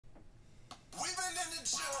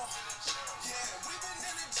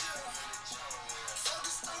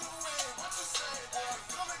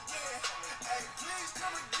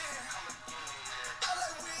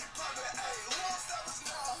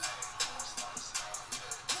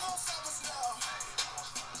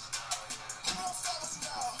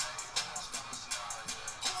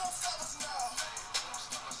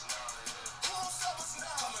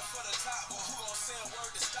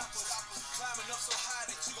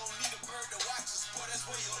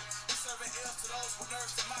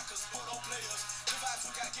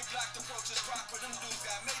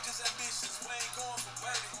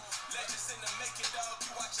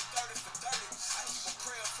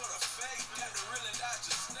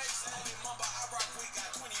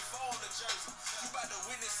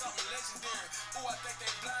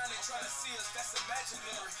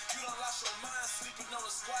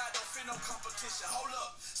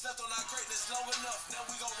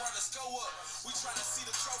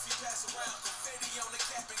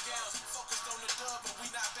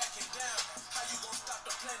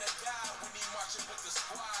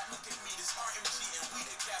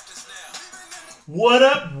What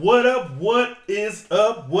up, what up, what is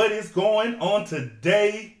up, what is going on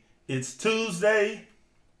today? It's Tuesday,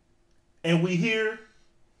 and we here.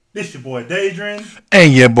 This your boy, Daedrin.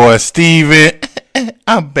 And your boy, Steven.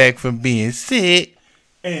 I'm back from being sick.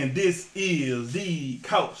 And this is the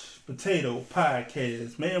Couch Potato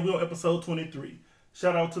Podcast. Man, we're on episode 23.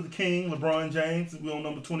 Shout out to the King, LeBron James. We're on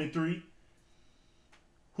number 23.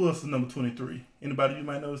 Who else is number 23? Anybody you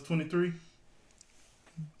might know is 23?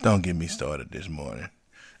 Don't get me started this morning.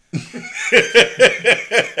 He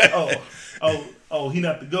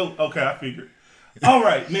not the GOAT? Okay, I figured. All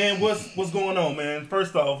right, man, what's going on, man?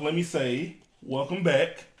 First off, let me say, welcome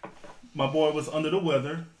back. My boy was under the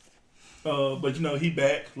weather, but you know, he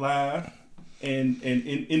back live and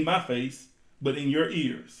in my face, but in your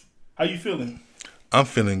ears. How you feeling? I'm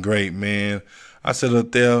feeling great, man. I sat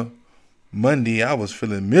up there Monday, I was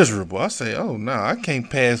feeling miserable. I say, oh, no, I can't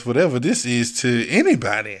pass whatever this is to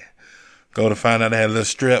anybody. Go to find out I had a little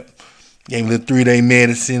strep. Gave me a little 3-day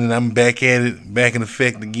medicine, and I'm back at it, back in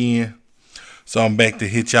effect again. So I'm back to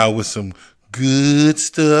hit y'all with some good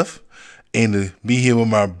stuff and to be here with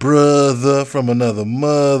my brother from another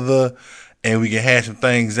mother, and we can hash some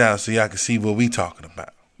things out so y'all can see what we talking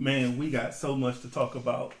about. Man, we got so much to talk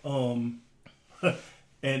about. And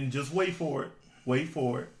just wait for it. Wait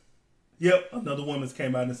for it. Yep, another woman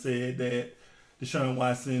came out and said that Deshaun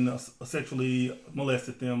Watson sexually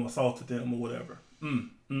molested them, assaulted them, or whatever.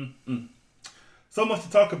 So much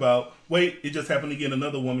to talk about. Wait, it just happened again.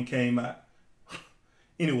 Another woman came out.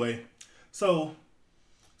 Anyway, so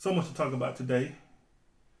much to talk about today.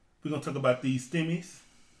 We're going to talk about these stimmies.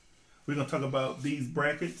 We're going to talk about these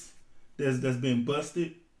brackets that's been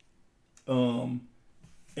busted. And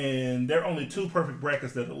there are only two perfect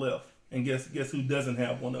brackets that are left. And guess who doesn't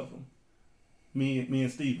have one of them? Me and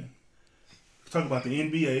Steven. Talk about the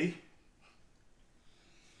NBA.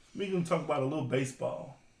 We're going to talk about a little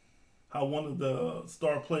baseball. How one of the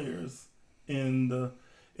star players in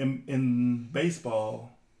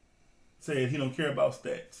baseball said he don't care about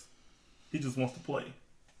stats. He just wants to play.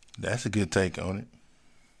 That's a good take on it.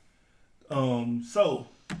 So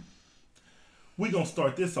we're going to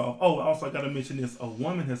start this off. Oh, also I got to mention this. A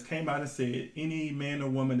woman has came out and said any man or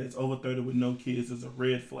woman that's over 30 with no kids is a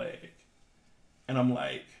red flag. And I'm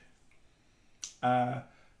like, I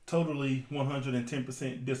totally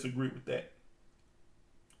 110% disagree with that.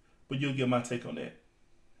 But you'll get my take on that.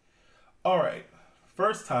 All right.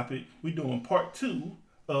 First topic, we're doing part 2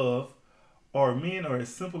 of are men are as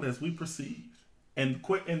simple as we perceive? And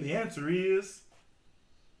the answer is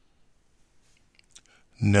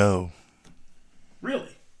no.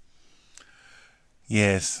 Really?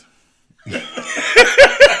 Yes.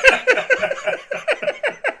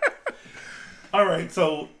 All right,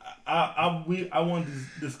 so I wanted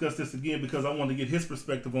to discuss this again because I want to get his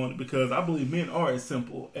perspective on it because I believe men are as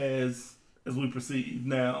simple as we perceive.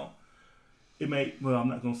 Now, I'm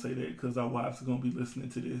not going to say that because our wives are going to be listening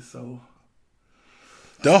to this, so.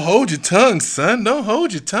 Don't hold your tongue, son. Don't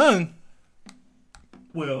hold your tongue.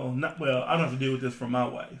 I don't have to deal with this from my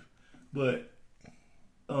wife, but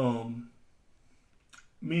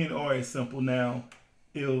men are as simple. Now,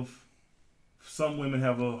 if some women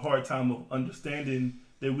have a hard time of understanding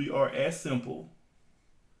that we are as simple,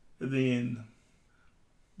 then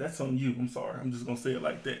that's on you. I'm sorry. I'm just going to say it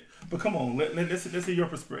like that. But come on, let's hear your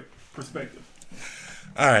perspective.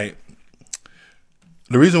 All right.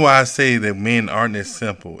 The reason why I say that men aren't as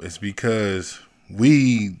simple is because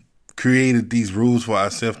we created these rules for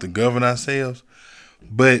ourselves to govern ourselves.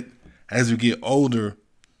 But as we get older,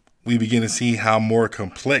 we begin to see how more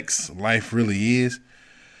complex life really is.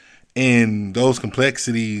 And those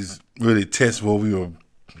complexities really test what we were,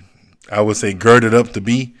 I would say, girded up to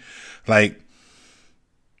be. Like,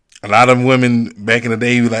 a lot of women back in the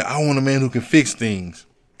day were like, I want a man who can fix things.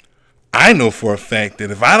 I know for a fact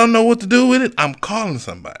that if I don't know what to do with it, I'm calling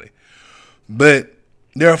somebody. But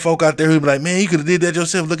there are folk out there who be like, man, you could have did that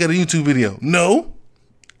yourself. Look at a YouTube video. No.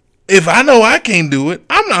 If I know I can't do it,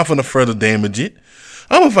 I'm not going to further damage it.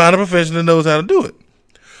 I'm going to find a professional that knows how to do it.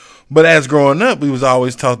 But as growing up, we was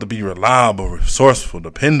always taught to be reliable, resourceful,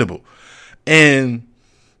 dependable. And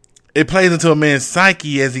it plays into a man's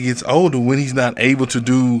psyche as he gets older when he's not able to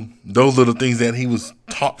do those little things that he was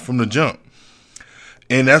taught from the jump.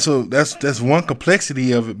 And that's one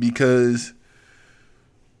complexity of it, because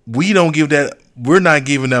we're not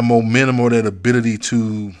giving that momentum or that ability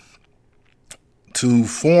to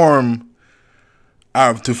form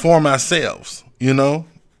ourselves, you know?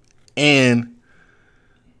 And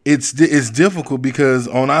it's difficult because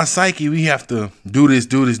on our psyche we have to do this,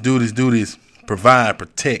 provide,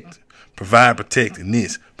 protect in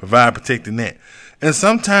this, provide, protect in that. And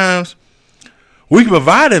sometimes we can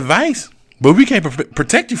provide advice, but we can't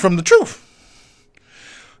protect you from the truth.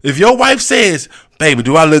 If your wife says, baby,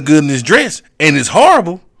 do I look good in this dress? And it's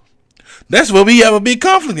horrible. That's where we have a big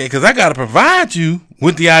conflict at, because I got to provide you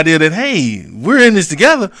with the idea that, hey, we're in this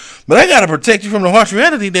together, but I got to protect you from the harsh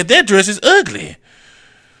reality that dress is ugly.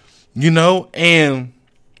 You know, and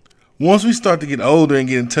once we start to get older and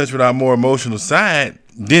get in touch with our more emotional side,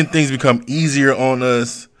 then things become easier on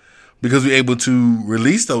us because we're able to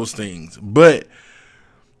release those things. But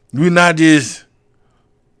we're not just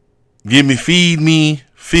give me, feed me,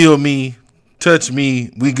 feel me, touch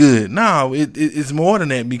me, we good. No, it's more than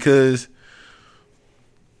that, because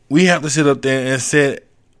we have to sit up there and set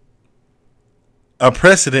a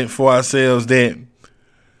precedent for ourselves that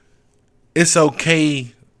it's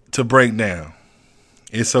okay to break down.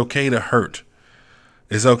 It's okay to hurt.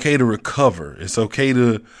 It's okay to recover. It's okay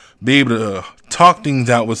to be able to talk things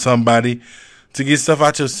out with somebody to get stuff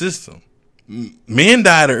out your system. Men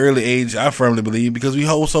die at an early age, I firmly believe, because we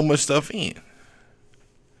hold so much stuff in.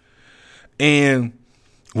 And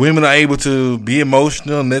women are able to be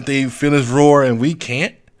emotional and let their feelings roar, and we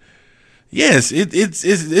can't. Yes,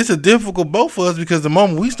 it's a difficult both for us, because the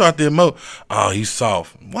moment we start to emote, oh, he's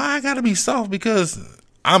soft. Why I gotta be soft? Because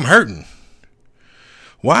I'm hurting.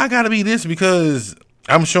 Why I gotta be this? Because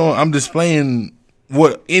I'm displaying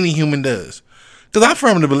what any human does. Because I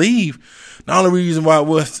firmly believe the only reason why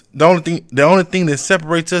the only thing that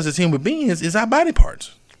separates us as human beings is our body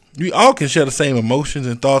parts. We all can share the same emotions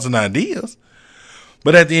and thoughts and ideas,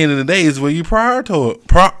 but at the end of the day, is where you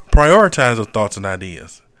prioritize those thoughts and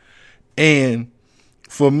ideas. And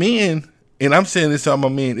for men, and I'm saying this to my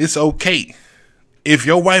men, it's okay if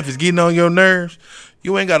your wife is getting on your nerves.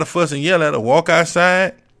 You ain't got to fuss and yell at her. Walk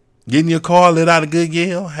outside, get in your car, let out a good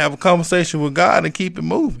yell, have a conversation with God, and keep it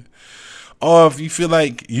moving. Or if you feel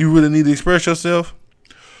like you really need to express yourself,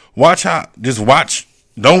 watch.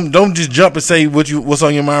 Don't just jump and say what's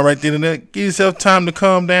on your mind right then and there. Give yourself time to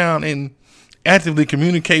calm down and actively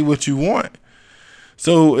communicate what you want,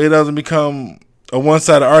 so it doesn't become a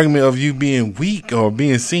one-sided argument of you being weak or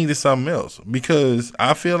being seen as something else. Because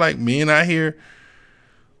I feel like men out here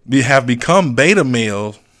have become beta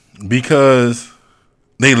males because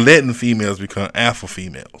they letting females become alpha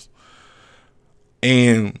females,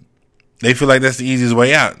 and they feel like that's the easiest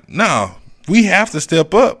way out. No, we have to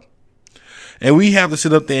step up, and we have to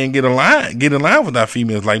sit up there and get in line with our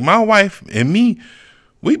females. Like my wife and me,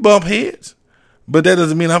 we bump heads, but that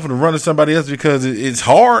doesn't mean I'm going to run to somebody else because it's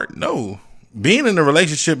hard. No, being in a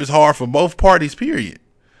relationship is hard for both parties, period.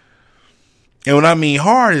 And what I mean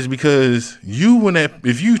hard is because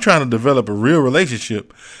if you trying to develop a real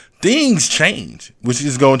relationship, things change, which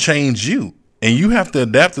is going to change you. And you have to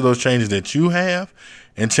adapt to those changes that you have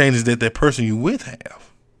and changes that person you with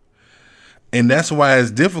have. And that's why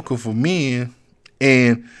it's difficult for men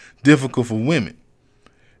and difficult for women.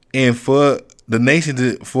 And for a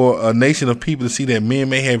nation of people to see that men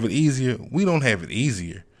may have it easier, we don't have it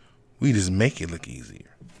easier. We just make it look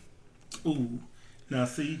easier. Ooh. Now,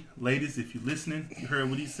 see, ladies, if you're listening, you heard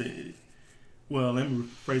what he said. Well, let me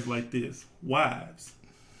rephrase it like this. Wives,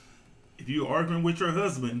 if you're arguing with your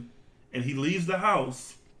husband and he leaves the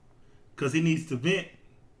house because he needs to vent,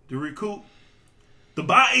 to recoup, the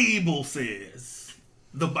Bible says,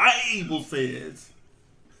 let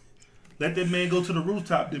that man go to the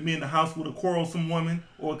rooftop than be in the house with a quarrelsome woman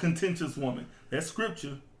or a contentious woman. That's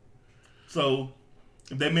scripture. So,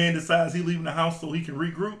 if that man decides he's leaving the house so he can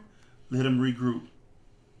regroup, let him regroup.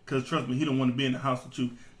 Because trust me, he don't want to be in the house with you.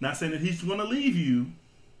 Not saying that he's going to leave you,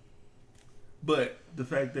 But the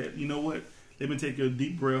fact that, you know what, let me take a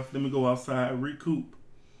deep breath, let me go outside, recoup,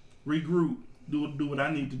 regroup, do what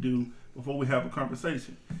I need to do before we have a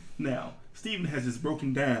conversation. Now, Stephen has just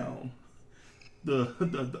broken down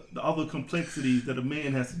the other complexities that a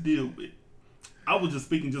man has to deal with. I was just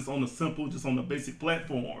speaking just on the simple, just on the basic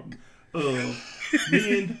platform of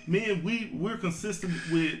men. We're consistent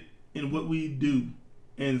with in what we do,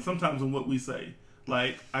 and sometimes in what we say.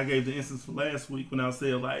 Like I gave the instance for last week when I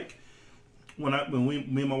said like me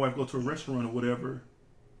and my wife go to a restaurant or whatever.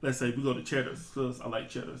 Let's say we go to Cheddar's because I like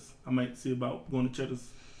Cheddar's. I might see about going to Cheddar's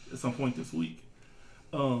at some point this week.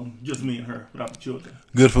 Just me and her without the children.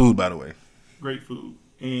 Good food, by the way. Great food,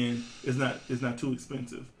 and it's not too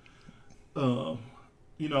expensive.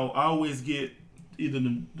 You know, I always get either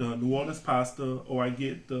the New Orleans pasta or I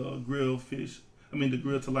get the grilled fish. The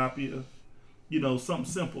grilled tilapia. You know, something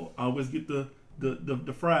simple. I always get the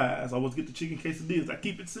fries. I always get the chicken quesadillas. I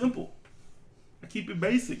keep it simple. I keep it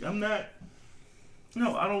basic. I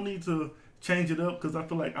don't need to change it up because I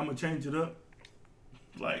feel like I'm gonna change it up.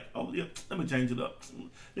 Like, oh yeah, let me change it up.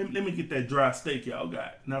 Let me get that dry steak y'all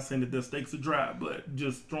got. Not saying that the steaks are dry, but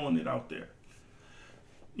just throwing it out there.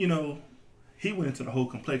 You know, he went into the whole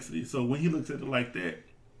complexity. So when he looks at it like that,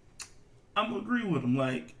 I'm gonna agree with him.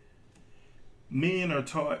 Like, men are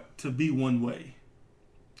taught to be one way.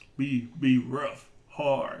 Be rough,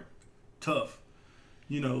 hard, tough.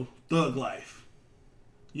 You know, thug life.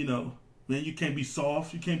 You know, man, you can't be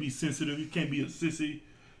soft. You can't be sensitive. You can't be a sissy,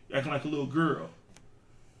 acting like a little girl.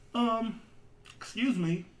 Excuse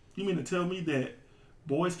me. You mean to tell me that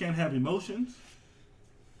boys can't have emotions?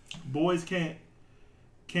 Boys can't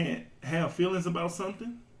have feelings about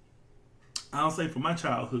something? I'll say for my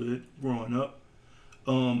childhood, growing up,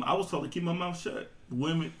 I was told to keep my mouth shut.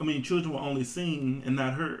 Children were only seen and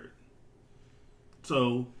not heard.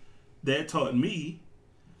 So that taught me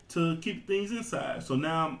to keep things inside. So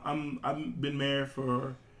now I've been married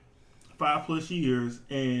for 5+ years,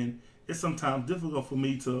 and it's sometimes difficult for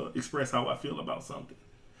me to express how I feel about something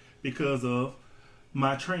because of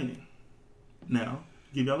my training. Now,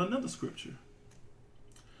 give y'all another scripture.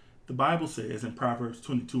 The Bible says in Proverbs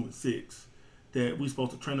 22:6 that we're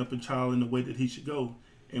supposed to train up a child in the way that he should go,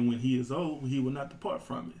 and when he is old, he will not depart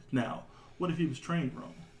from it. Now, what if he was trained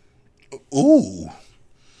wrong? Ooh.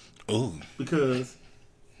 Because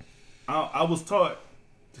I was taught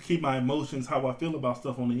to keep my emotions, how I feel about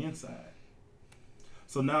stuff on the inside.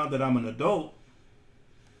 So now that I'm an adult,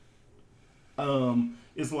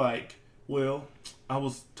 it's like, well, I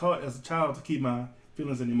was taught as a child to keep my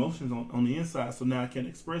feelings and emotions on the inside, so now I can't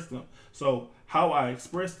express them. So how I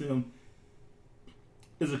express them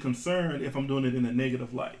is a concern if I'm doing it in a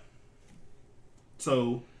negative light.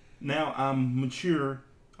 So now I'm mature.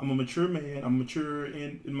 I'm a mature man. I'm mature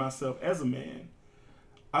in myself as a man.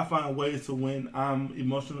 I find ways to when I'm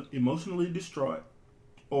emotionally distraught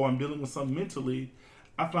or I'm dealing with something mentally,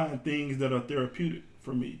 I find things that are therapeutic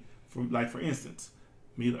for me. For instance,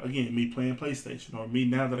 me playing PlayStation, or me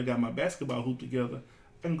now that I got my basketball hoop together,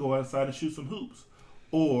 I can go outside and shoot some hoops,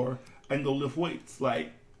 or I can go lift weights,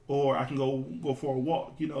 or I can go for a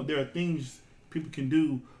walk. You know, there are things people can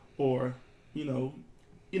do, or you know,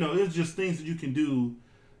 it's just things that you can do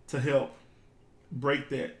to help break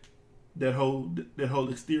that whole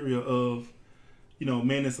exterior of,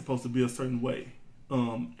 man is supposed to be a certain way.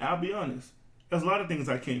 I'll be honest. There's a lot of things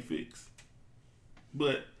I can't fix,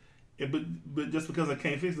 but just because I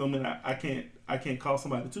can't fix it, don't mean I can't call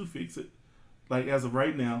somebody to fix it. Like as of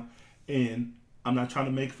right now, and I'm not trying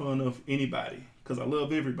to make fun of anybody because I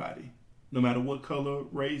love everybody, no matter what color,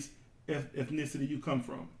 race, ethnicity you come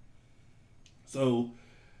from. So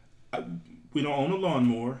we don't own a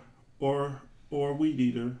lawnmower or a weed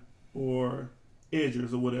eater or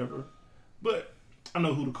edgers or whatever, but I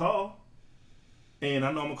know who to call, and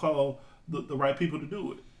I know I'm gonna call the right people to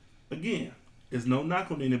do it. Again, there's no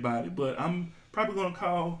knock on anybody, but I'm probably gonna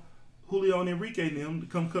call Julio and Enrique and them to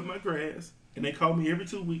come cut my grass, and they call me every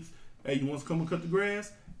 2 weeks. Hey, you want to come and cut the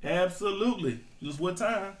grass? Absolutely. Just what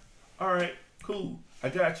time? All right, cool. I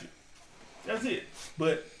got you. That's it.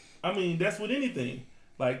 But that's with anything.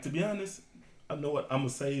 Like, to be honest, I know what I'm gonna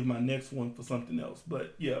save my next one for something else.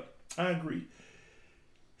 But yeah, I agree.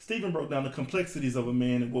 Stephen broke down the complexities of a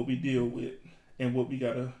man and what we deal with and what we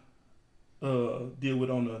gotta deal with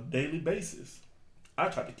on a daily basis. I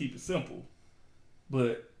try to keep it simple,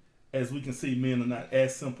 but as we can see, men are not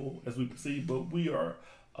as simple as we perceive, but we are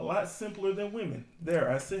a lot simpler than women. There,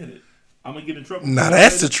 I said it. I'm gonna get in trouble. Now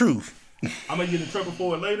that's the truth. I'm gonna get in trouble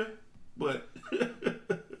for it later, but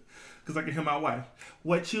because I can hear my wife.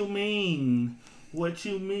 What you mean? What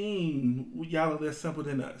you mean? Y'all are less simple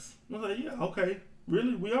than us. I was like, yeah, okay.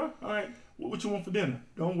 Really? We are? All right. What you want for dinner?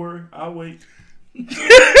 Don't worry. I'll wait.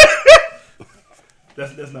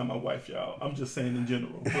 That's not my wife, y'all. I'm just saying in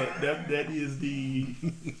general. But that is the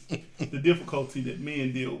difficulty that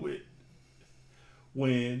men deal with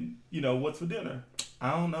when, what's for dinner?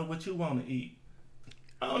 I don't know what you want to eat.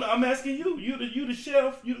 I don't know. I'm asking you. You the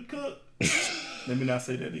chef. You the cook. Let me not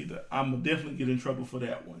say that either. I'm gonna definitely get in trouble for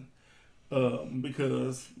that one.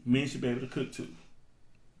 Because men should be able to cook too.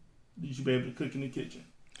 You should be able to cook in the kitchen.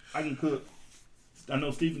 I can cook. I know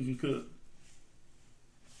Stephen can cook.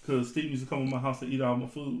 Because Stephen used to come to my house to eat all my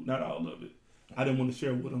food. Not all of it. I didn't want to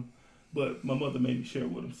share with him. But my mother made me share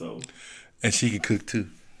with him. So. And she can cook too.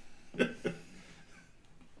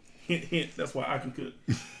 Hint, hint. That's why I can cook.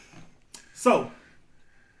 So,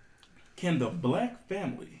 can the black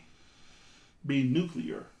family be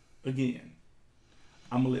nuclear again?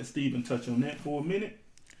 I'm going to let Stephen touch on that for a minute.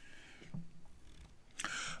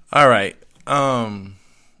 All right. I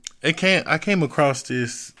came across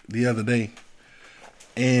this the other day,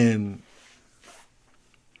 and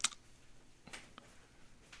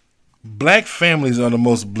black families are the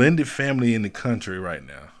most blended family in the country right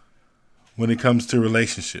now when it comes to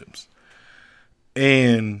relationships.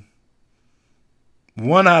 And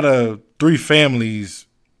 1 out of 3 families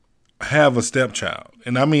have a stepchild.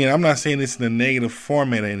 And I mean, I'm not saying this in a negative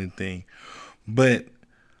format or anything, but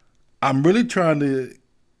I'm really trying to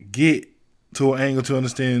get to an angle to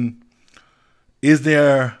understand, is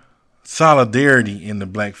there solidarity in the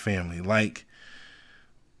black family? Like,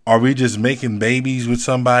 are we just making babies with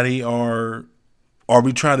somebody, or are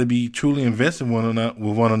we trying to be truly invested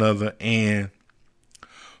with one another and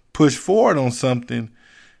push forward on something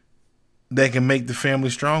that can make the family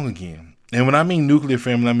strong again? And when I mean nuclear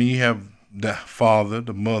family, I mean you have the father,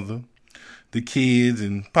 the mother, the kids,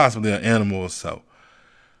 and possibly an animal or so.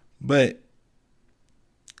 But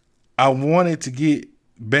I wanted to get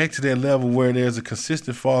back to that level where there's a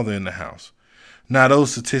consistent father in the house. Now,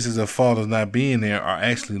 those statistics of fathers not being there are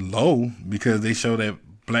actually low because they show that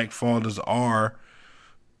black fathers are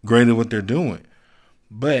great at what they're doing.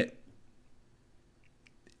 But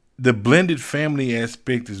the blended family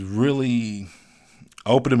aspect is really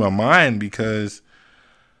opening my mind because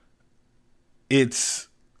it's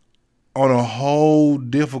on a whole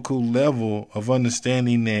difficult level of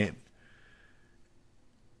understanding that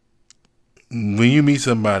when you meet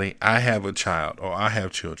somebody, I have a child or I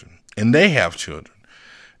have children and they have children,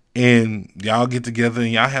 and y'all get together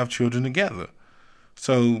and y'all have children together.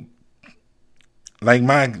 So like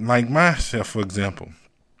myself, for example,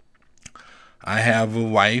 I have a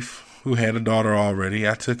wife who had a daughter already.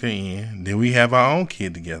 I took her in. Then we have our own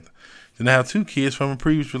kid together. Then I have 2 kids from a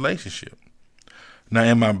previous relationship. Now,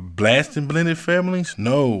 am I blasting blended families?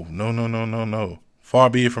 No. Far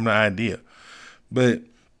be it from the idea. But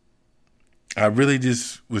I really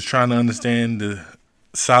just was trying to understand the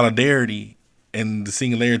solidarity and the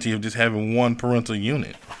singularity of just having one parental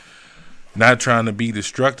unit. Not trying to be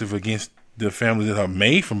destructive against the families that are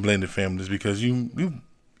made from blended families, because you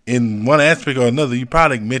in one aspect or another, you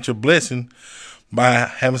probably meant your blessing by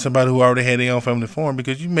having somebody who already had their own family formed,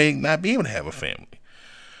 because you may not be able to have a family.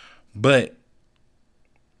 But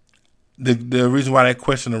the reason why that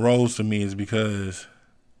question arose to me is because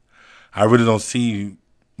I really don't see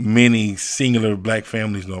many singular black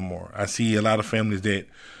families no more. I see a lot of families that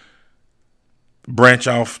branch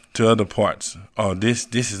off to other parts. Oh, this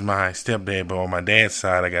is my stepdad, but on my dad's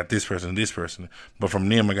side, I got this person and this person. But from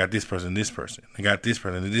them, I got this person and this person. I got this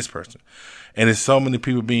person and this person. And there's so many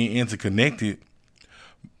people being interconnected.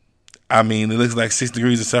 I mean, it looks like 6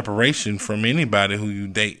 degrees of separation from anybody who you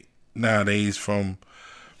date nowadays, from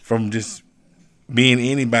just being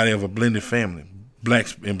anybody of a blended family,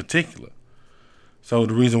 blacks in particular. So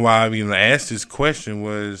the reason why I even asked this question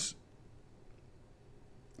was,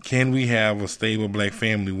 can we have a stable black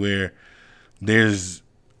family where there's,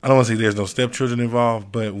 I don't want to say there's no stepchildren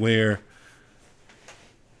involved, but where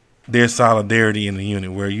there's solidarity in the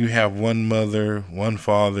unit, where you have one mother, one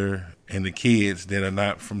father, and the kids that are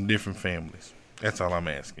not from different families? That's all I'm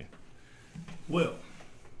asking. Well,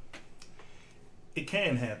 it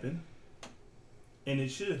can happen, and it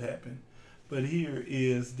should happen. But here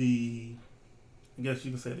is I guess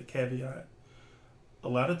you can say the caveat. A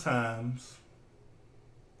lot of times,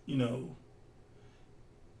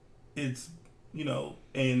 it's,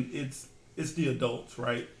 and it's the adults,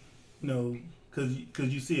 right? Because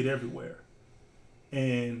you see it everywhere.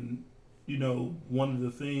 And, one of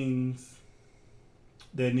the things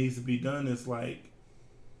that needs to be done is, like,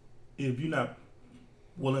 if you're not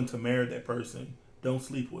willing to marry that person, don't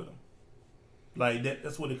sleep with them. Like,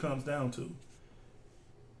 that's what it comes down to.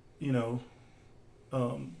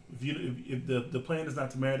 If the plan is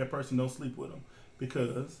not to marry that person, don't sleep with them,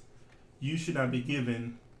 because you should not be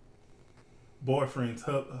given boyfriend's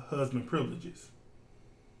husband privileges.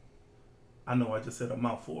 I know I just said a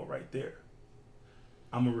mouthful right there.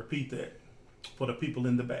 I'm going to repeat that for the people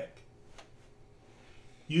in the back.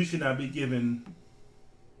 You should not be given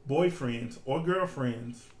boyfriends or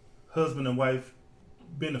girlfriends, husband and wife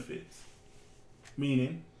benefits.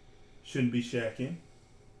 Meaning, shouldn't be shacking.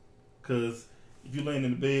 Because if you're laying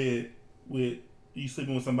in the bed with, you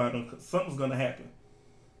sleeping with somebody, something's going to happen.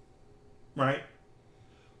 Right?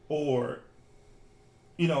 Or,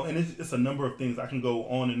 and it's a number of things. I can go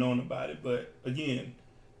on and on about it. But again,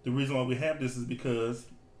 the reason why we have this is because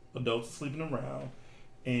adults are sleeping around.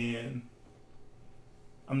 And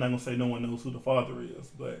I'm not going to say no one knows who the father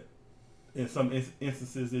is. But in some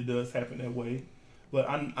instances, it does happen that way. But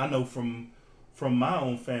I know from my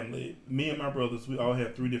own family, me and my brothers, we all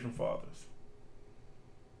have 3 different fathers.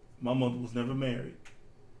 My mother was never married.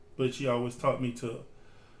 But she always taught me to,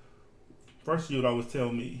 first she would always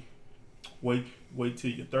tell me, wait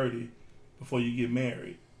till you're 30 before you get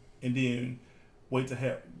married, and then wait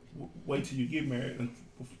till you get married and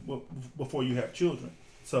before you have children.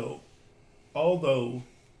 So, although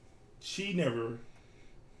she never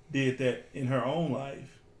did that in her own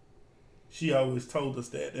life, she always told us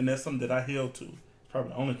that, and that's something that I held to. It's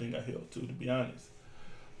probably the only thing I held to be honest.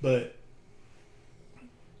 But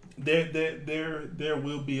there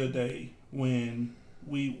will be a day when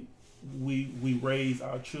we raise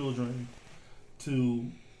our children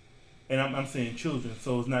to, and I'm saying children,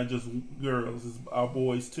 so it's not just girls, it's our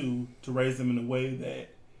boys too, to raise them in a way that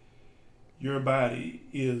your body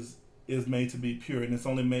is made to be pure, and it's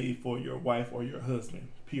only made for your wife or your husband,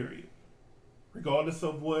 period. Regardless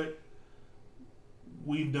of what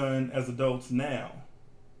we've done as adults now,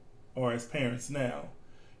 or as parents now,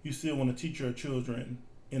 you still want to teach your children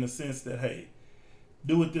in a sense that, hey,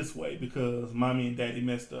 do it this way because mommy and daddy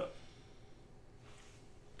messed up.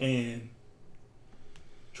 And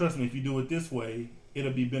trust me, if you do it this way,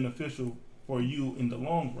 it'll be beneficial for you in the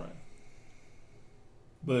long run.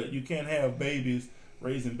 But you can't have babies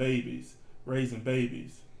raising babies,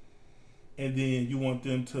 and then you want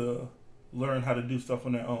them to learn how to do stuff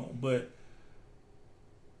on their own. But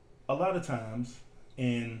a lot of times,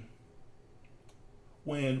 and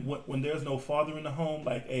when there's no father in the home,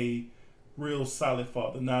 like a real solid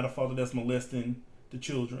father, not a father that's molesting the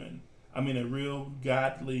children, I mean a real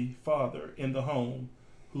godly father in the home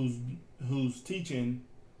who's teaching,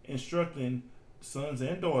 instructing sons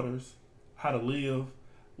and daughters how to live,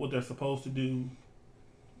 what they're supposed to do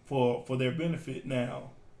for their benefit. Now,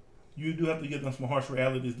 you do have to give them some harsh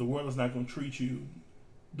realities. The world is not going to treat you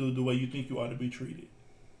the way you think you ought to be treated.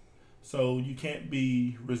 So you can't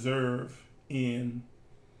be reserved in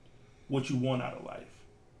what you want out of life.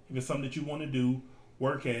 If it's something that you want to do,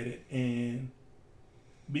 work at it and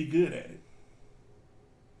be good at it.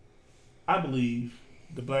 I believe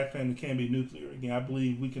the black family can be nuclear. Again, I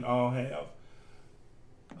believe we can all have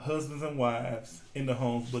husbands and wives in the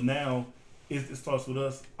homes, but now it starts with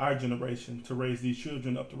us, our generation, to raise these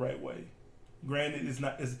children up the right way. Granted,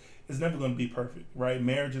 it's never going to be perfect, right?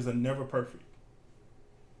 Marriages are never perfect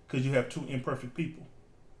because you have 2 imperfect people,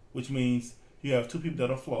 which means you have 2 people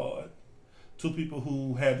that are flawed, 2 people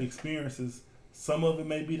who have experiences. Some of it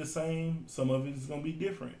may be the same, some of it is going to be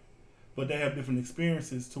different, but they have different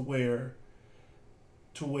experiences to where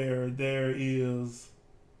there is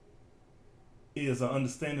an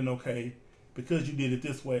understanding. Okay, because you did it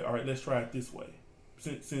this way, all right, let's try it this way.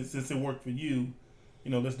 Since it worked for you,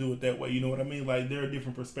 let's do it that way. You know what I mean? Like, there are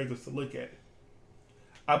different perspectives to look at it.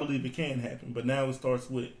 I believe it can happen, but now it starts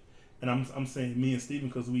with, and I'm saying me and Stephen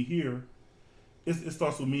because we here. It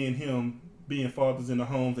starts with me and him being fathers in the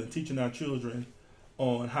homes and teaching our children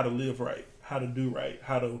on how to live right, how to do right,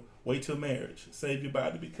 how to wait till marriage, save your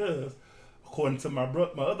body. Because according to my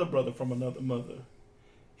other brother from another mother,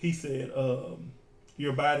 he said,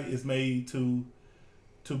 your body is made to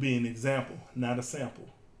be an example, not a sample.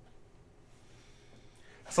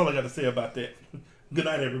 That's all I got to say about that. Good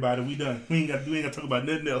night, everybody. We done. We ain't got to talk about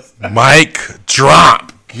nothing else. Mic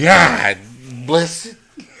drop. God bless it.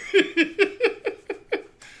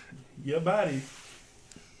 Your body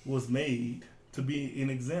was made to be an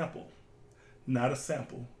example, not a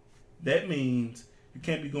sample. That means you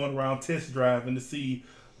can't be going around test driving to see,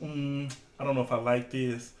 I don't know if I like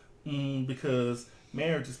this, because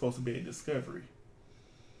marriage is supposed to be a discovery,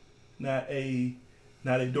 not a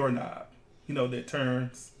doorknob, that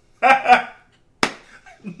turns.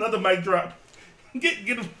 Another mic drop. Get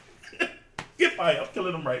him. Get fired. I'm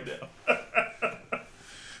killing him right now.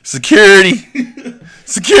 Security.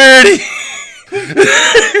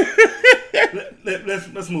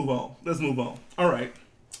 Let's move on. Let's move on. All right.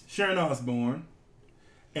 Sharon Osbourne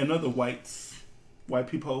and other white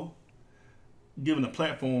people given a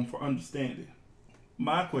platform for understanding.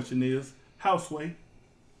 My question is, how Sway?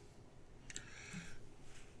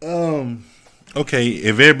 Okay,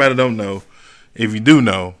 if everybody don't know, if you do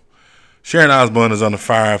know, Sharon Osbourne is on the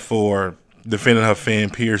fire for defending her fan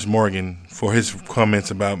Piers Morgan for his comments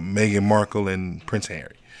about Meghan Markle and Prince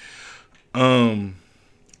Harry.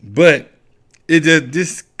 But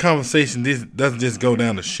this conversation doesn't just go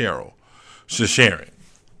down to Sharon.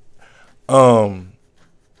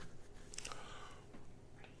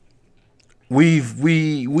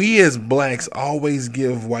 We as blacks always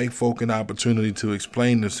give white folk an opportunity to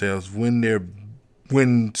explain themselves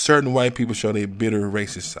when certain white people show their bitter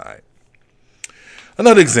racist side.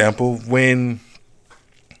 Another example, when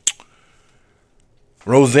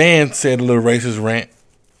Roseanne said a little racist rant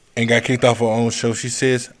and got kicked off her own show, she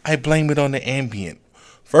says, "I blame it on the ambient."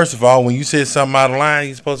 First of all, when you said something out of line,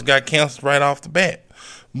 you're supposed to got canceled right off the bat.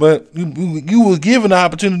 But you were given the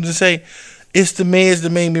opportunity to say, "It's the meds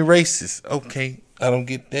that made me racist." Okay, I don't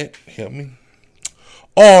get that. Help me.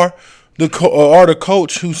 Or the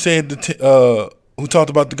coach who said who talked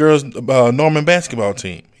about the girls' Norman basketball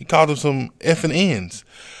team. He called them some effing ends,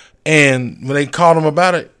 and when they called him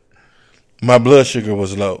about it, my blood sugar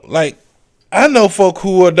was low. Like, I know folk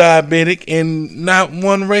who are diabetic and not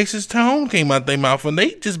one racist tone came out their mouth, and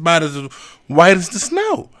they just about as white as the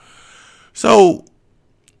snow. So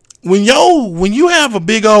when you have a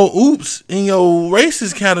big old oops in your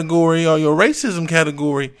racist category or your racism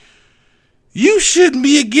category, you shouldn't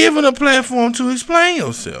be given a platform to explain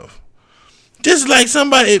yourself. Just like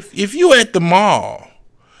somebody, if you at the mall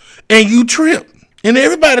and you trip and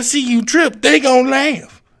everybody see you trip, they gonna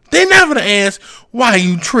laugh. They not gonna ask why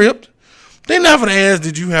you tripped. They not gonna ask,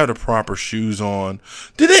 did you have the proper shoes on?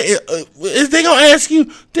 Is they gonna ask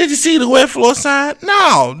you, did you see the wet floor sign?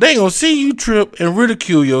 No, they gonna see you trip and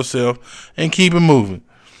ridicule yourself and keep it moving.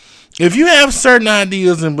 If you have certain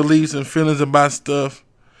ideas and beliefs and feelings about stuff,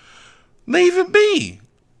 leave it be.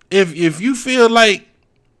 If you feel like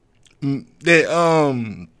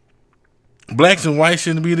that blacks and whites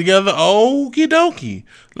shouldn't be together, okie dokie.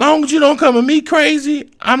 Long as you don't come at me crazy,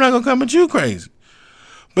 I'm not gonna come at you crazy.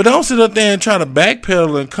 But don't sit up there and try to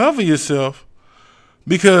backpedal and cover yourself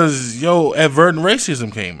because advertent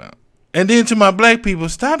racism came out. And then to my black people,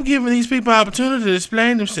 stop giving these people opportunity to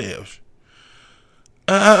explain themselves.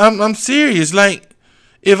 I'm serious. Like,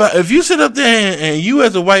 if you sit up there and you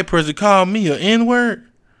as a white person call me an N-word,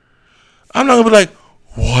 I'm not gonna be like,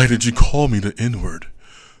 why did you call me the N-word?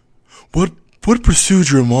 What pursued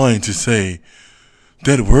your mind to say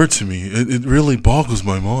that word to me? It really boggles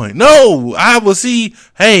my mind. No, I will see,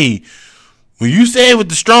 hey, when you say it with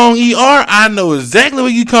the strong ER, I know exactly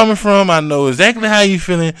where you coming from. I know exactly how you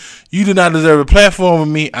feeling. You do not deserve a platform with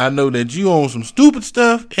me. I know that you own some stupid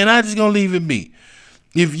stuff, and I just gonna leave it be.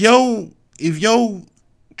 If your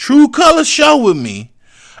true colors show with me,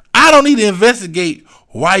 I don't need to investigate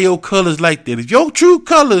why your colors like that. If your true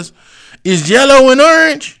colors is yellow and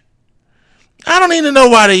orange, I don't need to know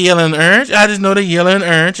why they're yellow and orange. I just know they're yellow and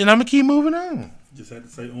orange, and I'm going to keep moving on. Just had to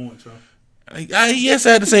say orange, huh? Yes,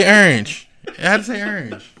 I had to say orange. I had to say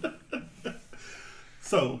orange.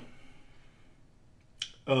 So,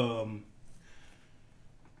 I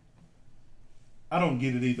don't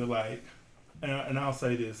get it either. Like, and I'll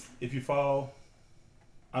say this: if you fall,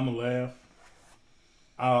 I'm gonna laugh.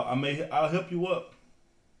 I'll help you up,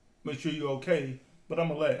 make sure you're okay, but I'm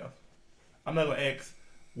gonna laugh. I'm not gonna ask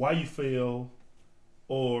why you fell,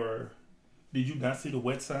 or did you not see the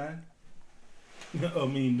wet sign? I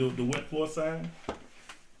mean, the wet floor sign.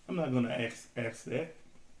 I'm not gonna ask that.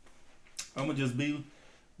 I'm gonna just be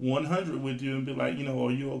 100 with you and be like,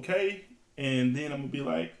 are you okay? And then I'm gonna be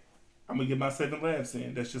like, I'm gonna get my 7 laughs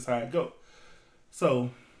in. That's just how it go.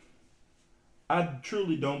 So, I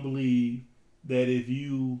truly don't believe that if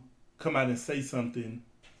you come out and say something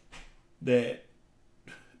that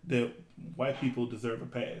white people deserve a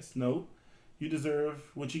pass. No, you deserve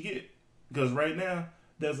what you get. Because right now,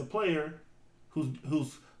 there's a player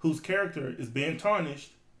whose character is being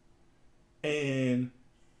tarnished and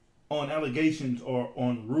on allegations or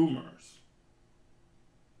on rumors.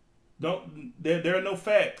 There are no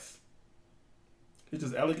facts. It's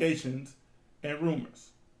just allegations and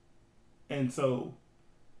rumors. And so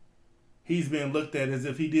he's being looked at as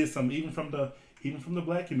if he did something, even from the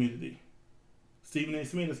black community. Stephen A.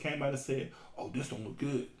 Smith came out and said, "Oh, this don't look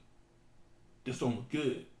good. This don't look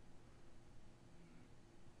good."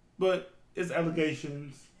 But it's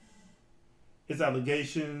allegations. It's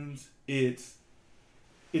allegations. It's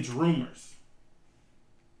rumors.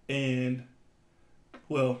 And,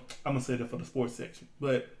 well, I'm going to say that for the sports section.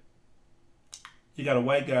 But you got a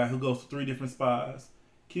white guy who goes to 3 different spas,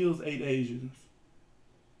 kills 8 Asians,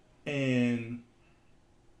 and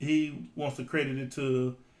he wants to credit it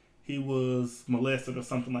to he was molested or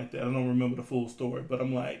something like that. I don't remember the full story, but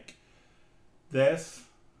I'm like, that's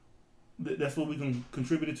what we can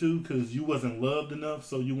contribute it to, because you wasn't loved enough,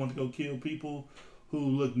 so you want to go kill people who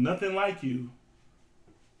look nothing like you,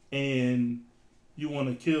 and you want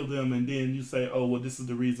to kill them, and then you say, oh, well, this is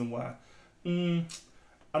the reason why.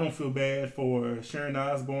 I don't feel bad for Sharon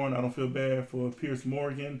Osbourne. I don't feel bad for Pierce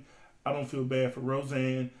Morgan. I don't feel bad for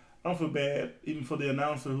Roseanne. I don't feel bad even for the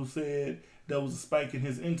announcer who said there was a spike in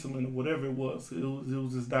his insulin or whatever it was. It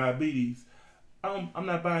was his diabetes. I'm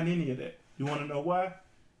not buying any of that. You want to know why?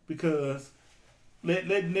 Because let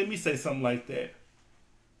me say something like that.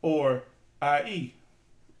 Or, i.e.,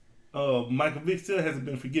 Michael Vick still hasn't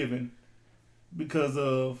been forgiven because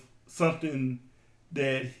of something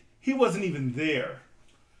that he wasn't even there.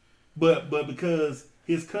 But because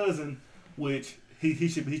his cousin, which he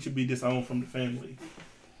should be disowned from the family,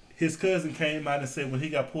 his cousin came out and said when he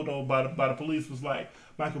got pulled over by the police was like,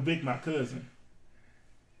 Michael Vick, my cousin.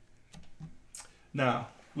 Now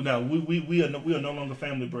we are no longer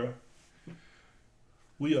family, bro.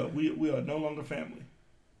 We are no longer family,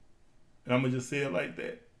 and I'm gonna just say it like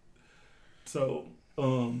that. So,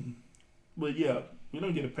 but yeah, we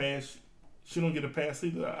don't get a pass. She don't get a pass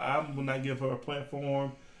either. I will not give her a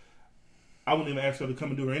platform. I wouldn't even ask her to come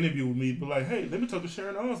and do an interview with me, but like, hey, let me talk to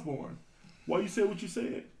Sharon Osbourne. Why you said what you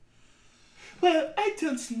said? Well, I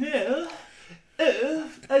don't know.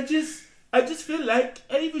 I just feel like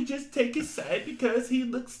I would just take his side because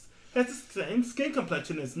he has the same skin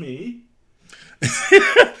complexion as me.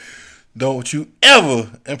 Don't you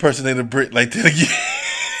ever impersonate a Brit like that again.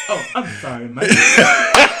 Oh, I'm sorry, Mike.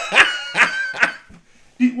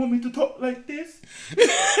 Do you want me to talk like this?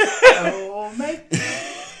 Oh, mate.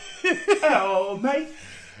 Oh, mate.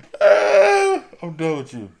 I'm done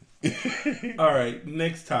with you. All right,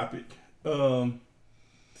 next topic. The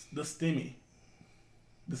STEMI.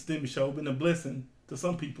 The STEMI show been a blessing to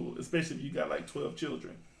some people, especially if you got like 12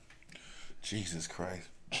 children. Jesus Christ.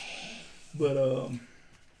 But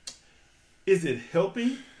is it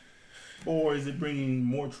helping or is it bringing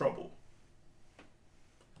more trouble?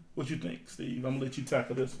 What you think, Steve? I'm gonna let you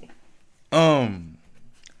tackle this one.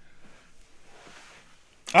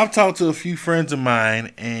 I've talked to a few friends of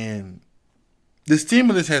mine, and the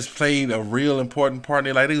stimulus has played a real important part.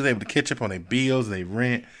 Like, they was able to catch up on their bills, their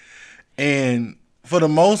rent, and for the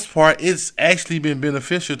most part, it's actually been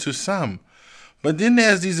beneficial to some. But then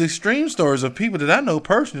there's these extreme stories of people that I know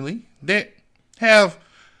personally that have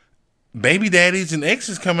baby daddies and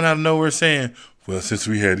exes coming out of nowhere saying, well, since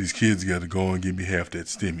we had these kids, you got to go and give me half that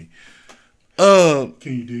stimmy. Can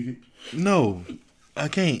you dig it? No, I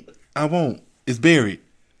can't. I won't. It's buried.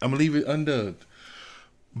 I'm going to leave it undug.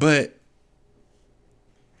 But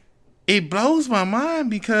it blows my mind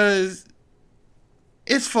because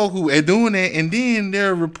it's folk who are doing that, and then there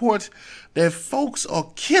are reports that folks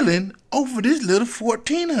are killing over this little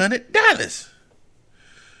 $1,400.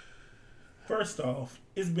 First off,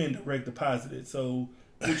 it's been direct deposited, so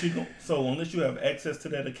unless you have access to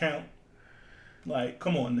that account, like,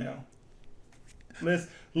 come on now. Let's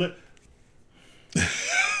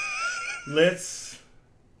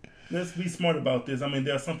be smart about this. I mean,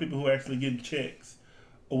 there are some people who are actually getting checks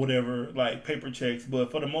or whatever, like paper checks,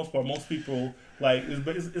 but for the most part, most people, like,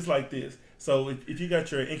 it's like this. So if you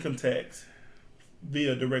got your income tax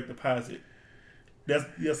via direct deposit,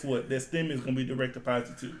 guess what? That stim is going to be direct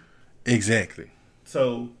deposit too. Exactly.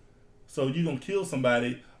 So you're going to kill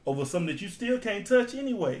somebody over something that you still can't touch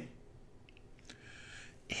anyway.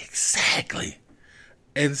 Exactly.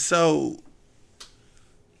 And so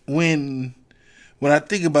when I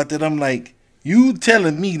think about that, I'm like, you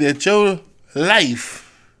telling me that your life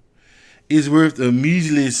is worth a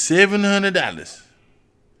measly $700.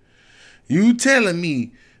 You telling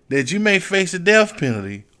me that you may face a death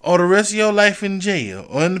penalty or the rest of your life in jail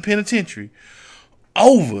or in the penitentiary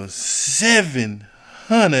over $700.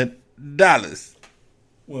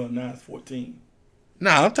 Well, now it's 14.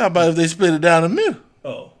 Nah, I'm talking about if they split it down the middle.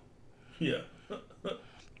 Oh, yeah.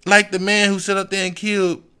 Like the man who sat up there and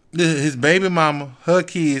killed his baby mama, her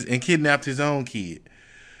kids, and kidnapped his own kid.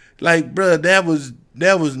 Like, bruh, that was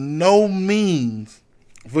no means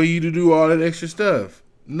for you to do all that extra stuff.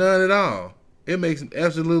 None at all. It makes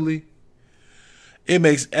absolutely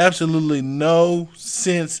no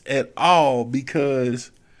sense at all,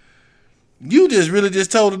 because you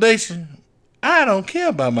just told the nation, I don't care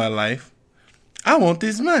about my life. I want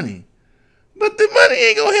this money. But the money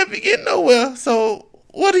ain't gonna help you get nowhere. So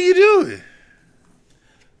What are you doing?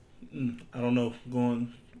 I don't know.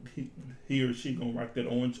 He or she gonna rock that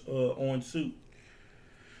orange suit.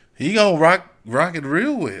 He gonna rock it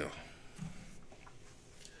real well.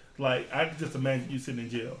 Like, I can just imagine you sitting in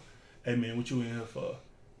jail. Hey man, what you in here for?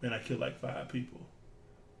 Man, I killed like 5 people.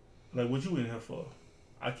 Like, what you in here for?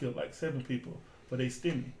 I killed like 7 people, but they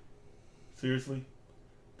stimmy. Seriously,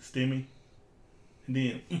 stimmy, and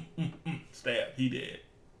then stab. He dead.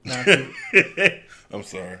 Nah, I'm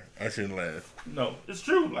sorry, I shouldn't laugh. no, it's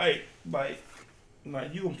true. Like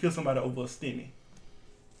you gonna kill somebody over a stimmy.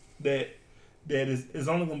 That is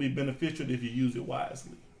only gonna be beneficial if you use it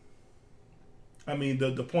wisely. I mean,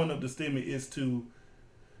 the point of the stimmy is to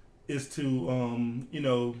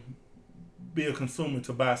be a consumer,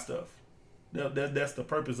 to buy stuff. That's the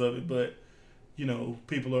purpose of it. But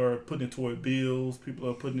people are putting it toward bills. People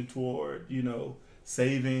are putting it toward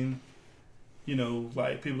saving.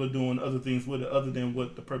 Like, people are doing other things with it other than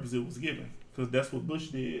what the purpose it was given. Because that's what Bush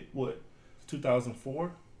did. What,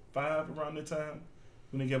 2004, 5 around that time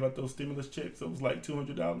when they gave out those stimulus checks. It was like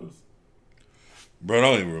 $200. Bro,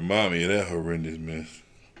 don't even remind me of that horrendous mess.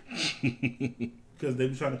 Because they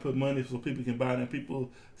be trying to put money so people can buy it, and people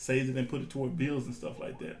save it and put it toward bills and stuff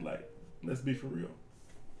like that. Like, let's be for real.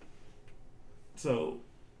 So,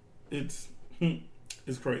 it's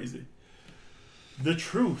crazy. The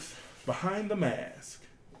truth behind the mask.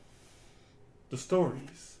 The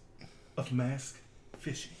stories of mask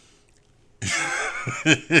fishing.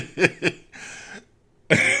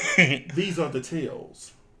 These are the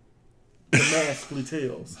tales. The maskly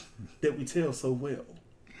tales that we tell so well.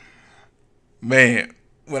 Man,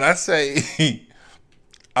 when I say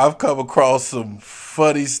I've come across some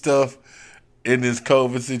funny stuff in this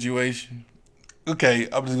COVID situation. Okay,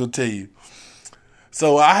 I'm just going to tell you.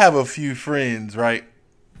 So I have a few friends, right?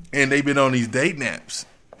 And they've been on these date naps.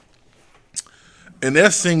 And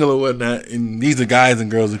they're single or whatnot. And these are guys and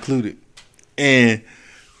girls included. And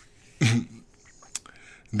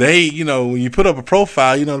they, when you put up a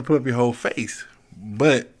profile, you don't put up your whole face.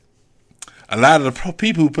 But a lot of the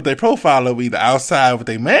people who put their profile up either outside with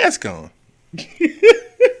their mask on.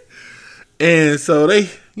 And so they,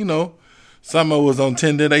 some of us on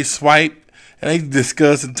Tinder, they swipe and they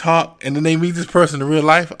discuss and talk, and then they meet this person in real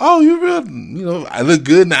life. Oh, you real, I look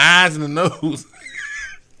good in the eyes and the nose.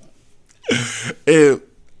 And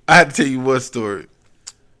I had to tell you one story.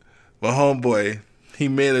 My homeboy, he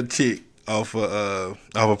met a chick off of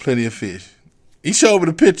Plenty of Fish. He showed me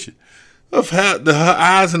the picture of her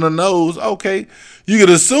eyes and her nose. Okay, you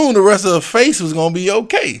could assume the rest of her face was gonna be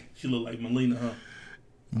okay. She looked like Melina, huh?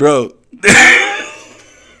 Bro.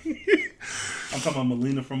 I'm talking about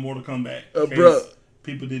Melina from Mortal Kombat. Bro.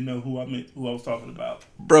 People didn't know who I was talking about.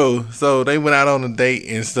 Bro, so they went out on a date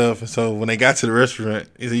and stuff. And so when they got to the restaurant,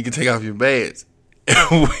 he said, you can take off your badge.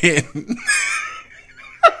 And when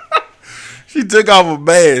she took off her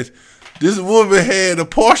badge, this woman had a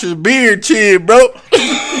Porsche beard chin, bro.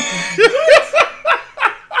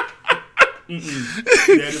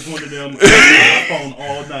 That is one of them on my phone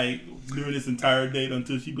all night during this entire date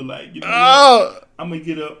until she be like, what? I'm going to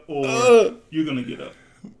get up or you're going to get up.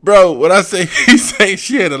 Bro, when I say he say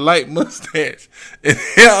she had a light mustache and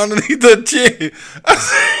hair underneath her chin,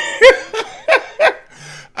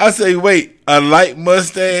 I say, wait, a light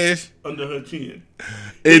mustache under her chin,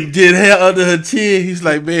 and did hair under her chin. He's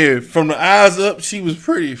like, man, from the eyes up, she was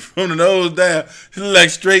pretty. From the nose down, she looked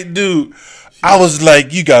like straight dude. I was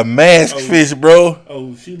like, you got mask fish, bro.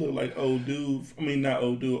 Oh, she looked like old dude. I mean, not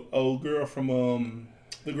old dude, old girl from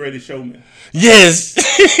The Greatest Showman. Yes.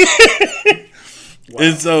 Wow.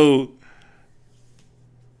 And so,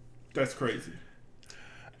 that's crazy.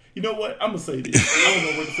 You know what? I'm gonna say this. I don't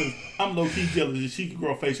know what it says. I'm low key jealous that she can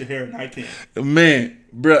grow facial hair and I can't. Man,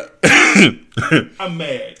 bro. I'm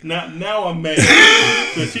mad. Now I'm mad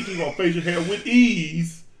because she can grow facial hair with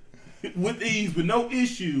ease, with no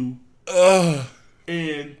issue.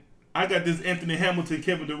 And I got this Anthony Hamilton,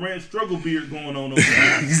 Kevin Durant struggle beard going on over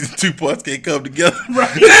here. These 2 parts can't come together.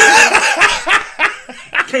 Right.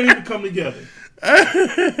 Can't even come together.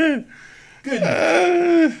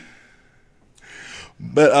 Goodness.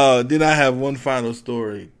 But then I have one final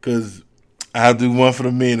story because I'll do one for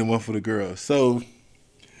the men and one for the girls. So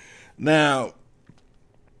now,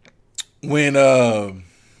 when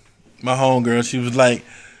my homegirl,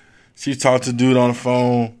 she talked to dude on the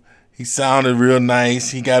phone. He sounded real nice.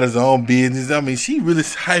 He got his own business. I mean, she really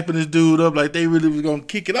hyping this dude up like they really was gonna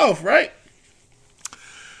kick it off, right?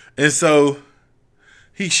 And so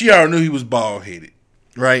she already knew he was bald headed,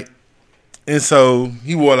 right? And so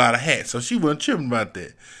he wore a lot of hats, so she wasn't tripping about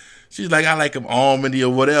that. She's like, I like him almondy or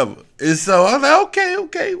whatever. And so I'm like,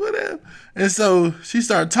 okay, whatever. And so she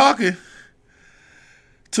started talking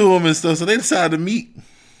to him and stuff. So they decided to meet.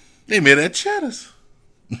 They met at Cheddar's.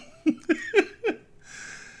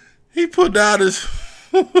 He put down his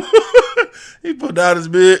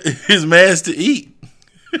his mask to eat.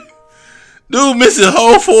 Dude missing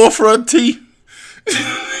whole forefront teeth.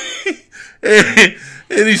 and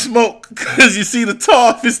he smoked because you see the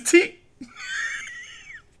tar of his teeth.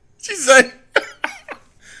 She said,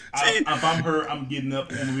 if I'm her, I'm getting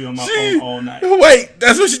up and be on my phone all night. Wait,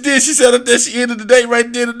 that's what she did. She said that she ended the day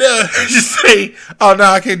right there and there. She say, oh, no,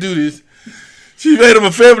 I can't do this. She made him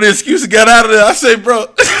a family excuse and got out of there. I say, bro,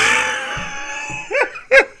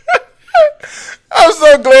 I'm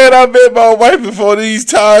so glad I met my wife before these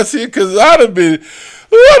times here, because I'd have been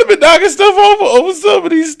knocking stuff over some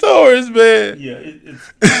of these stories, man. Yeah,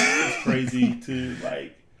 it's crazy to,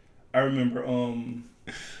 like, I remember,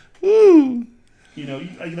 Ooh. you know,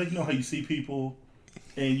 you know how you see people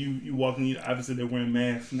and you walk in, obviously they're wearing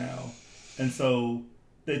masks now. And so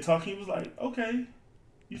they talking, he was like, okay,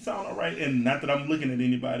 you sound all right. And not that I'm looking at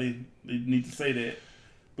anybody, they need to say that.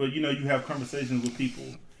 But, you know, you have conversations with people.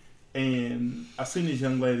 And I seen this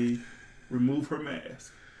young lady remove her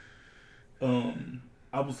mask.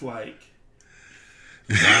 I was like,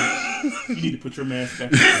 you need to put your mask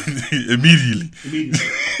back on. Immediately.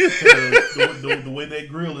 The way that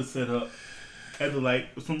grill is set up, had like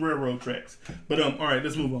some railroad tracks. But all right,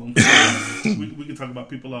 let's move on. We can talk about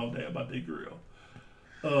people all day about their grill.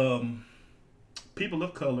 People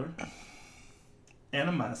of color,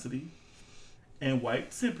 animosity, and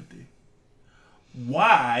white sympathy.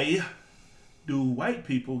 Why do white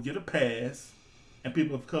people get a pass and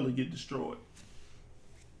people of color get destroyed?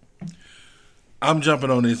 I'm jumping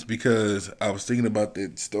on this because I was thinking about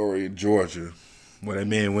that story in Georgia where that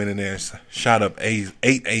man went in there and shot up 8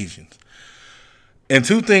 Asians. And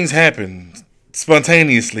 2 things happened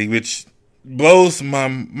spontaneously, which blows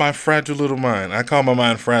my fragile little mind. I call my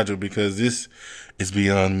mind fragile because this is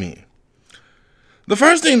beyond me. The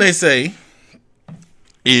first thing they say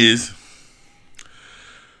is,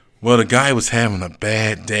 well, the guy was having a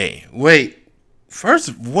bad day. Wait,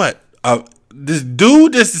 first, what? This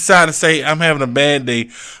dude just decided to say, I'm having a bad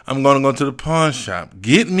day. I'm going to go to the pawn shop,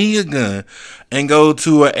 get me a gun, and go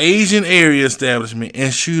to an Asian area establishment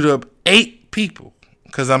and shoot up 8 people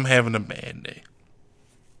because I'm having a bad day.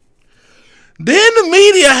 Then the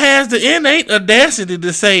media has the innate audacity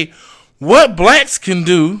to say what blacks can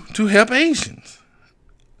do to help Asians.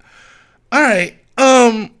 All right.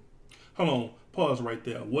 Hold on. Pause right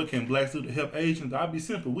there. What can blacks do to help Asians? I'll be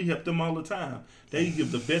simple. We help them all the time. They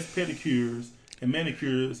give the best pedicures and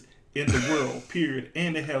manicures in the world, period.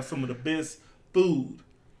 And they have some of the best food.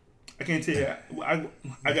 I can't tell you.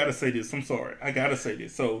 I got to say this. I'm sorry. I got to say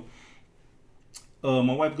this. So,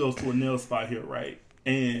 my wife goes to a nail spot here, right?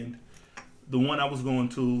 And the one I was going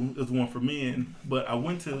to is one for men. But I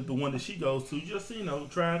went to the one that she goes to just, you know,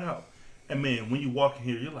 try it out. And, man, when you walk in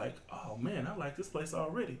here, you're like, oh, man, I like this place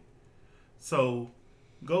already. So,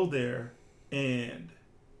 go there and,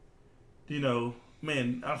 you know,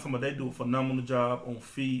 man, I'm talking about they do a phenomenal job on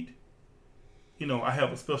feet. You know, I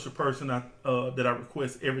have a special person that I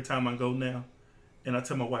request every time I go now. And I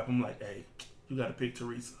tell my wife, I'm like, hey, you got to pick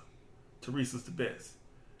Teresa. Teresa's the best.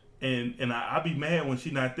 And I be mad when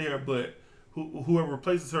she's not there, but whoever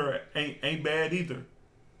replaces her ain't bad either.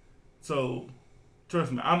 So,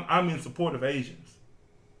 trust me, I'm in support of Asians.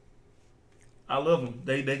 I love them.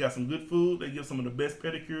 They got some good food. They give some of the best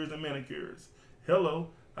pedicures and manicures. Hello,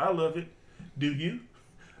 I love it. Do you?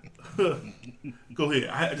 Go ahead.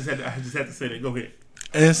 I just had to say that. Go ahead.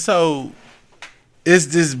 And so, it's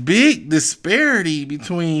this big disparity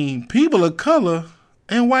between people of color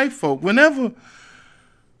and white folk. Whenever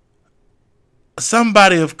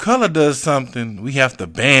somebody of color does something, we have to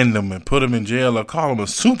ban them and put them in jail or call them a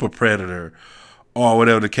super predator or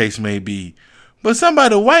whatever the case may be. But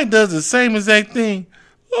somebody white does the same exact thing.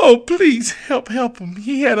 Oh, please help him.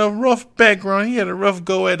 He had a rough background. He had a rough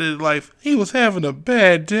go at his life. He was having a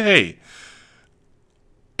bad day.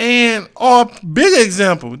 And our big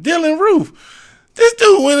example, Dylan Roof. This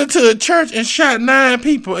dude went into a church and shot 9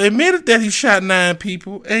 people. Admitted that he shot 9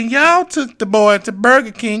 people. And y'all took the boy to Burger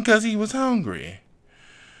King because he was hungry.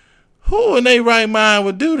 Who in their right mind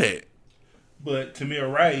would do that? But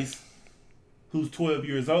Tamir Rice, who's 12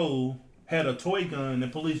 years old, had a toy gun and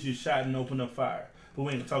police just shot and opened up fire. But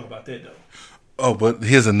we ain't gonna talk about that though. Oh, but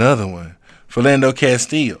here's another one. Philando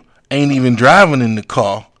Castile ain't even driving in the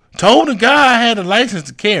car. Told the guy I had a license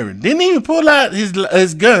to carry. Didn't even pull out his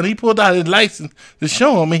gun. He pulled out his license to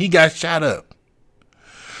show him and he got shot up.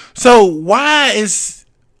 So why is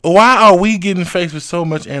why are we getting faced with so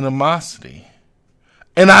much animosity?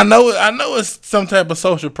 And I know it's some type of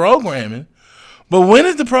social programming, but when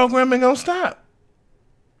is the programming gonna stop?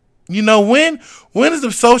 You know, when is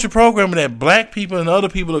the social programming that black people and other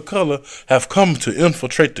people of color have come to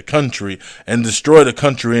infiltrate the country and destroy the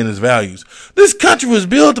country and its values? This country was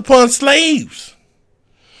built upon slaves,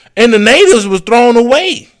 and the natives was thrown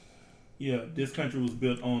away. Yeah, this country was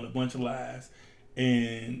built on a bunch of lies,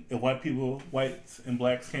 and if whites and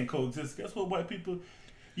blacks can't coexist, guess what? White people,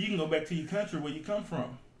 you can go back to your country where you come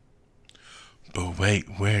from. But wait,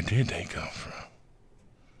 where did they come from?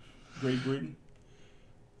 Great Britain,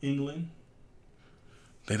 England,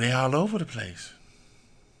 They all over the place.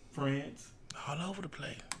 France, All over the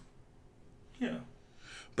place. yeah.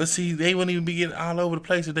 But see, they wouldn't even be getting all over the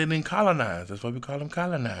place if they didn't colonize. That's why we call them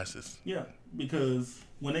colonizers. Yeah, because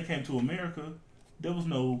when they came to America, there was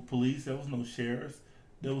no police, there was no sheriffs,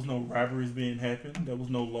 there was no robberies being happened, there was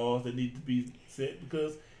no laws that need to be set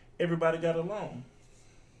because everybody got along.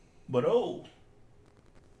 But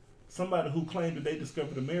somebody who claimed that they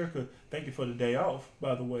discovered America, thank you for the day off,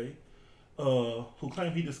 by the way, who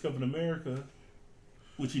claimed he discovered America,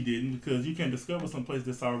 which he didn't, because you can't discover someplace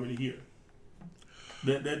that's already here.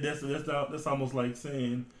 That's almost like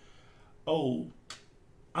saying, "Oh,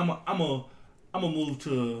 I'm a move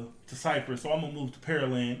to Cyprus, so I'm gonna move to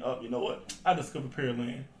Pearland. You know what? I discovered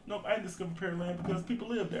Pearland. Nope, I didn't discover Pearland because people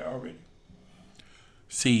live there already."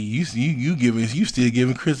 See, you still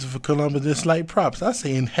giving Christopher Columbus this slight props. I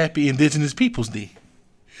saying Happy Indigenous Peoples Day.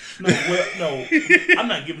 No, I'm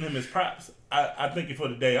not giving him his props. I thank you for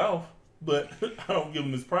the day off, but I don't give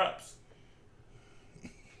him his props.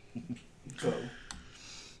 So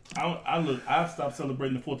I've stopped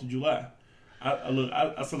celebrating the 4th of July.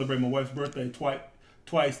 I celebrate my wife's birthday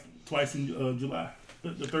twice in July,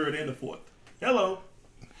 the 3rd and the 4th. Hello.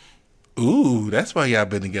 Ooh, that's why y'all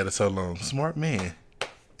been together so long. Smart man.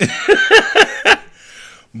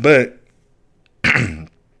 But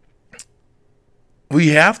we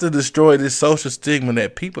have to destroy this social stigma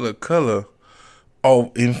that people of color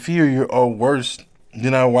are inferior or worse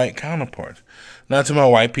than our white counterparts. Now, to my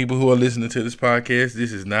white people who are listening to this podcast,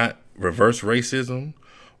 this is not reverse racism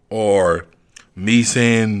or me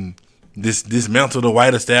saying dismantle the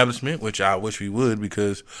white establishment, which I wish we would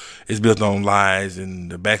because it's built on lies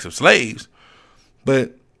and the backs of slaves.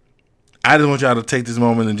 But I just want y'all to take this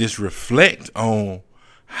moment and just reflect on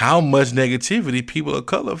how much negativity people of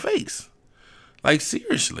color face. Like,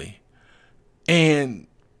 seriously. And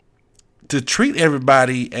to treat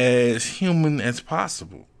everybody as human as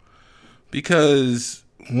possible. Because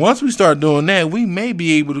once we start doing that, we may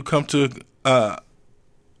be able to come to an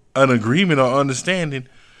agreement or understanding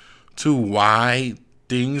to why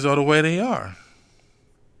things are the way they are.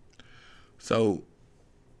 So,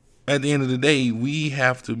 at the end of the day, we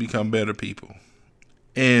have to become better people.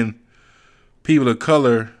 And people of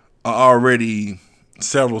color are already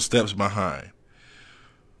several steps behind.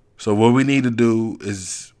 So what we need to do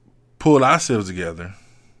is pull ourselves together.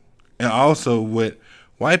 And also what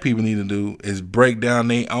white people need to do is break down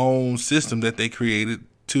their own system that they created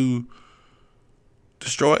to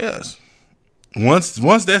destroy us. Once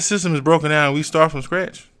that system is broken down, we start from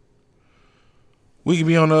scratch. We can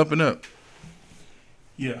be on the up and up.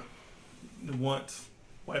 Yeah. Once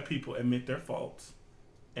white people admit their faults,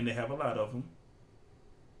 and they have a lot of them,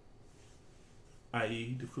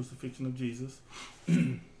 i.e. the crucifixion of Jesus,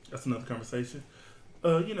 that's another conversation.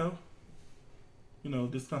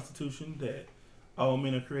 This Constitution that all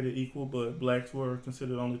men are created equal, but blacks were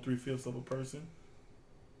considered only 3/5 of a person.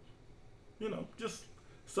 Just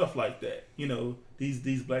stuff like that.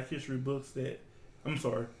 These Black history books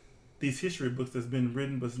these history books that's been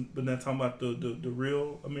written, but not talking about the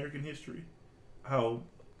real American history, how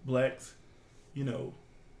blacks,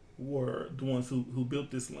 were the ones who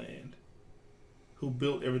built this land, who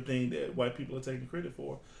built everything that white people are taking credit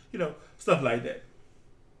for, stuff like that.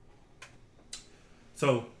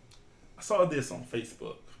 So I saw this on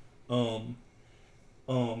Facebook, and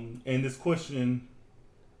this question,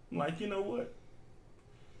 like, you know what?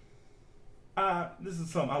 This is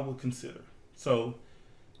something I would consider. So,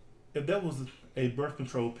 if there was a birth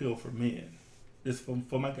control pill for men, this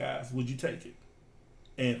for my guys, would you take it?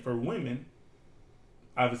 And for women,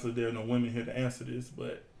 obviously there are no women here to answer this,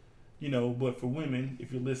 but but for women,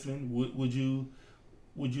 if you're listening, would you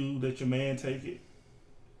let your man take it?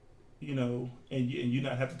 And you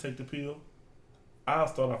not have to take the pill? I'll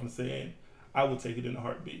start off and saying I would take it in a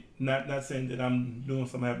heartbeat. Not saying that I'm doing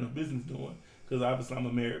something I have no business doing, because obviously I'm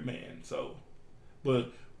a married man. So,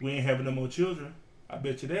 but we ain't having no more children. I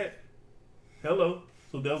bet you that. Hello.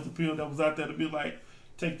 So that was the pill that was out there to be like,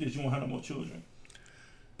 take this, you won't have no more children.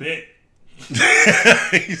 Bet.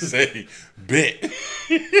 He say, bet.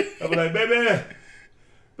 I'll be like, baby,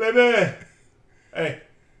 hey,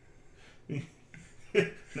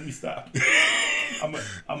 let me stop. I'm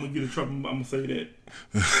gonna get in trouble. I'm gonna say that.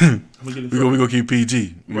 I'm gonna get in trouble. We gonna keep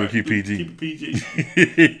PG. We gonna keep PG. Keep it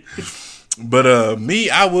PG. But me,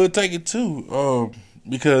 I would take it too.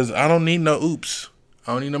 Because I don't need no oops.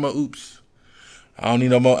 I don't need no more oops. I don't need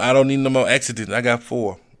no more accidents. I got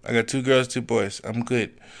 4. I got 2 girls, 2 boys. I'm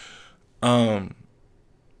good.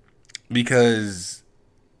 Because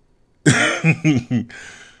if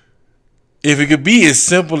it could be as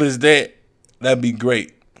simple as that, that'd be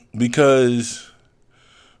great. Because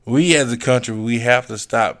we as a country, we have to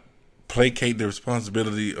stop placate the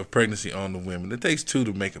responsibility of pregnancy on the women. It takes 2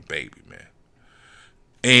 to make a baby, man.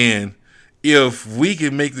 And if we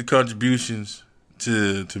can make the contributions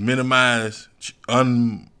to minimize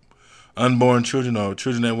unborn children or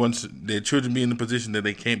children that wants their children be in the position that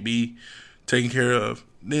they can't be taken care of,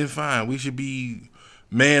 then fine. We should be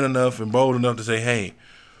man enough and bold enough to say, hey,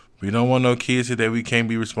 we don't want no kids here that we can't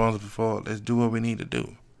be responsible for. Let's do what we need to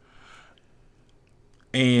do.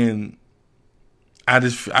 And I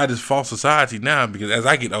just fault society now, because as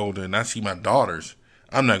I get older and I see my daughters,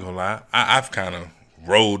 I'm not gonna lie, I've kind of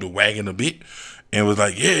rolled the wagon a bit and was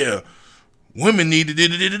like, yeah, women need to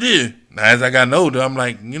do. Now as I got older, I'm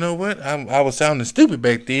like, you know what? I was sounding stupid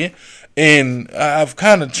back then, and I've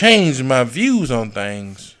kind of changed my views on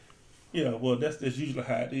things. Yeah, well, that's usually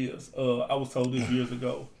how it is. I was told this years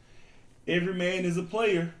ago. Every man is a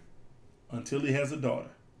player until he has a daughter.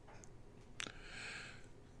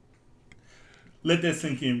 Let that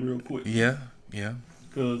sink in real quick. Yeah.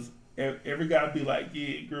 Because every guy be like,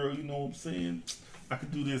 yeah, girl, you know what I'm saying? I can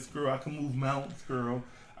do this, girl. I can move mountains, girl.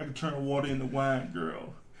 I can turn water into wine,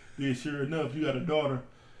 girl. Then sure enough, you got a daughter.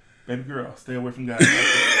 Baby girl, stay away from guys like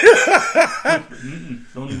that.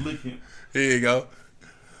 Don't even lick him. Here you go.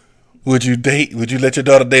 Would you let your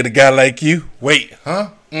daughter date a guy like you? Wait, huh?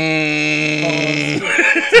 Time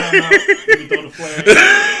out. Let me throw the flag.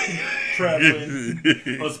 Traveling.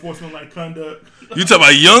 Unsportsmanlike conduct. You talking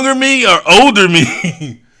about younger me or older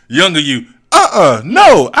me? Younger you.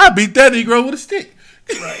 No. I beat that Negro with a stick.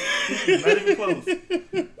 Right. Not even close.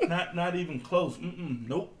 Not even close.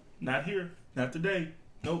 Nope. Not here. Not today.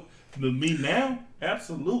 Nope. But me now?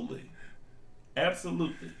 Absolutely.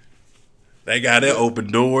 That guy there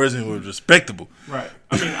opened doors and was respectable. Right.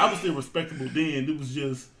 I mean, I was still respectable then. It was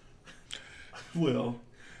just, well,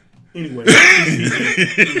 anyway.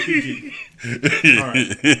 PG. All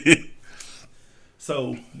right.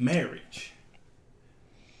 So, marriage.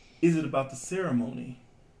 Is it about the ceremony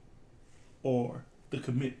or the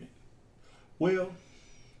commitment? Well,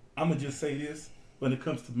 I'm going to just say this. When it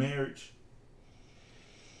comes to marriage,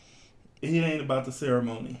 it ain't about the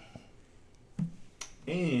ceremony.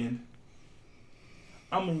 And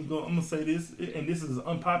I'm gonna say this, and this is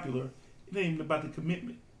unpopular. It ain't even about the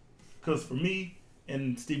commitment, because for me,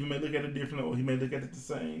 and Stephen may look at it differently, or he may look at it the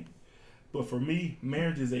same, but for me,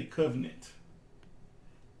 marriage is a covenant.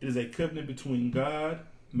 It is a covenant between God,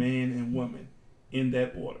 man, and woman, in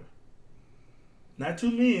that order. Not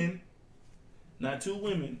 2 men, not 2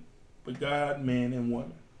 women, but God, man, and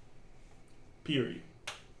woman. Period.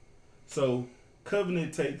 So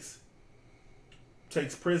covenant takes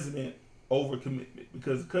precedent over commitment,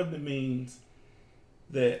 because covenant means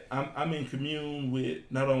that I'm in commune with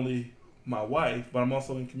not only my wife, but I'm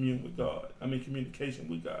also in commune with God. I'm in communication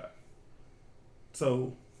with God.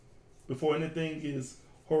 So before anything is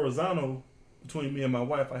horizontal between me and my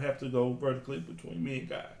wife, I have to go vertically between me and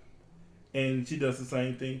God. And she does the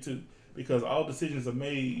same thing too, because all decisions are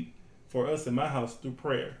made for us in my house through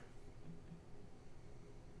prayer.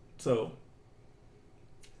 So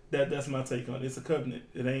that's my take on it. It's a covenant.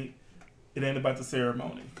 It ain't about the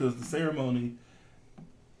ceremony, because the ceremony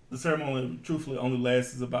truthfully only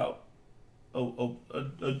lasts about a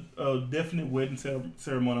definite wedding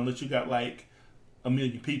ceremony, unless you got like 1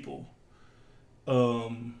 million people.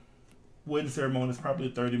 Wedding ceremony is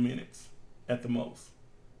probably 30 minutes at the most,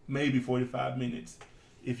 maybe 45 minutes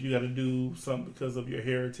if you got to do something because of your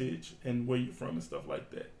heritage and where you're from and stuff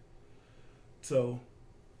like that. So,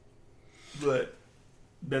 but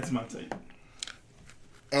that's my take.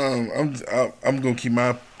 I'm gonna keep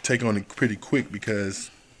my take on it pretty quick, because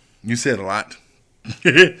you said a lot.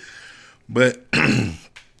 But the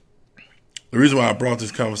reason why I brought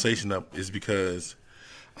this conversation up is because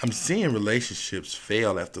I'm seeing relationships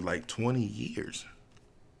fail after like 20 years.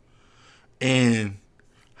 And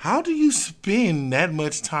how do you spend that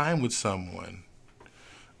much time with someone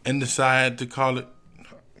and decide to call it?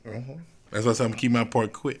 That's why I'm gonna keep my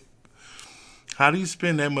part quick. How do you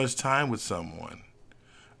spend that much time with someone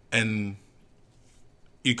and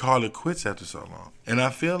you call it quits after so long. And I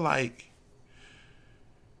feel like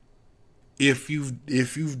if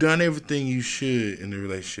you've done everything you should in the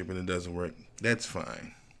relationship and it doesn't work, that's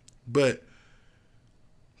fine. But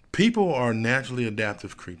people are naturally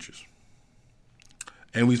adaptive creatures.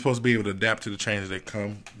 And we're supposed to be able to adapt to the changes that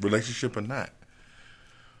come, relationship or not.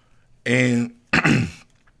 And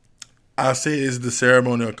I say it's the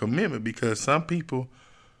ceremonial commitment because some people,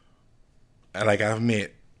 like I've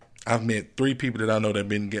met 3 people that I know that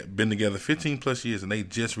been together 15 plus years and they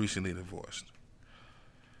just recently divorced.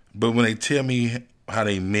 But when they tell me how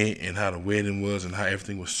they met and how the wedding was and how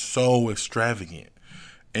everything was so extravagant,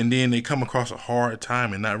 and then they come across a hard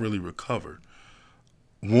time and not really recover,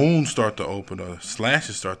 wounds start to open or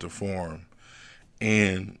slashes start to form,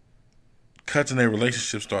 and cuts in their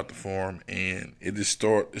relationship start to form, and it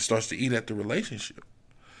starts to eat at the relationship.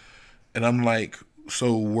 And I'm like,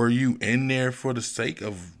 so were you in there for the sake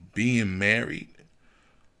of being married,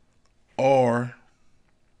 or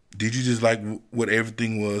did you just like what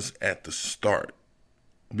everything was at the start?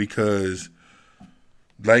 Because,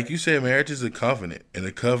 like you said, marriage is a covenant, and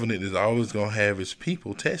a covenant is always going to have its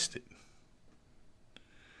people tested.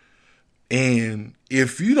 And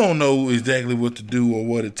if you don't know exactly what to do or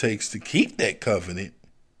what it takes to keep that covenant,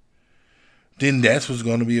 then that's what's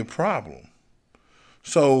going to be a problem.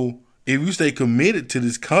 So if you stay committed to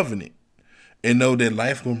this covenant and know that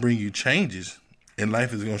life's going to bring you changes and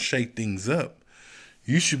life is going to shake things up,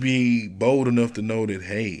 you should be bold enough to know that,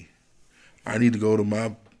 hey, I need to go to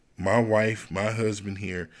my wife, my husband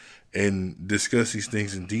here, and discuss these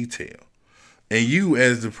things in detail. And you,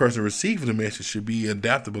 as the person receiving the message, should be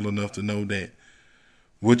adaptable enough to know that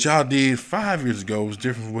what y'all did 5 years ago was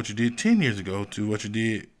different from what you did 10 years ago to what you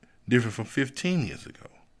did different from 15 years ago.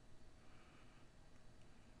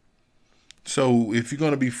 So if you're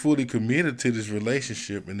going to be fully committed to this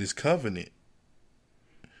relationship and this covenant,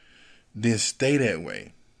 then stay that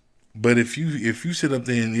way. But if you sit up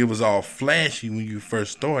there and it was all flashy when you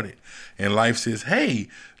first started, and life says, hey,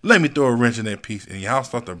 let me throw a wrench in that piece, and y'all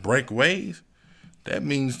start to break ways, that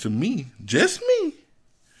means to me, just me,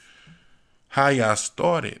 how y'all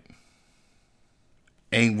started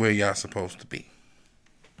ain't where y'all supposed to be.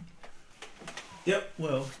 Yep,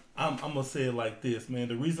 well, I'm going to say it like this, man.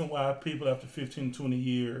 The reason why people after 15, 20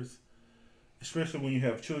 years, especially when you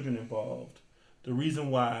have children involved, the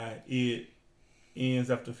reason why it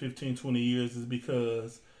ends after 15, 20 years is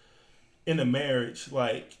because in a marriage,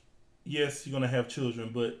 like, yes, you're going to have children,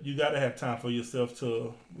 but you got to have time for yourself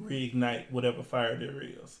to reignite whatever fire there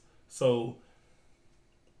is. So,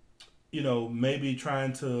 maybe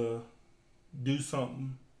trying to do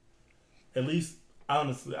something, at least,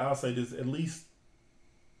 honestly, I'll say this, at least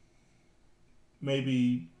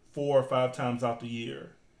maybe 4 or 5 times out the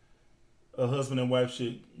year, a husband and wife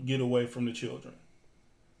should get away from the children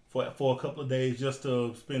for a couple of days just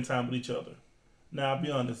to spend time with each other. Now, I'll be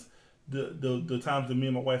honest, the times that me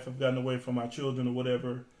and my wife have gotten away from our children or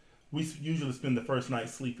whatever, we usually spend the first night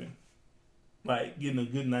sleeping. Like, getting a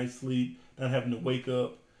good night's sleep, not having to wake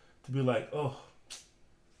up to be like, oh,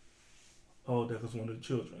 that was one of the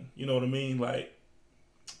children. You know what I mean? Like,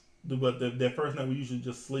 but that first night we usually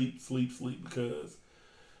just sleep, because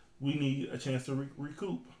we need a chance to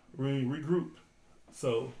regroup.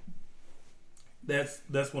 So that's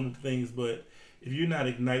one of the things. But if you're not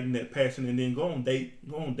igniting that passion, and then go on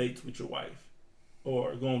dates with your wife,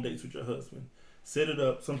 or go on dates with your husband, set it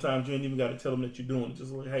up. Sometimes you ain't even got to tell them that you're doing it.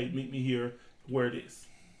 Just like, hey, meet me here where it is,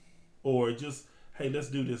 or just, hey, let's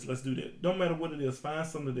do this, let's do that. Don't matter what it is. Find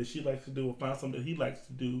something that she likes to do, or find something that he likes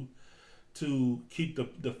to do, to keep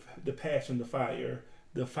the passion, the fire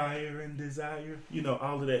and desire.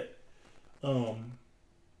 All of that.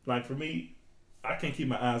 Like for me, I can't keep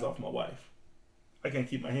my eyes off my wife. I can't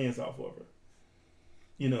keep my hands off of her.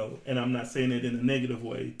 And I'm not saying it in a negative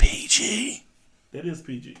way. PG. That is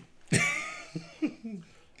PG.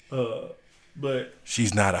 But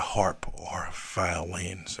she's not a harp or a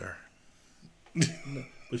violin, sir. No,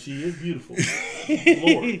 but she is beautiful.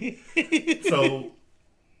 Lord. So,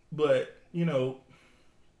 but,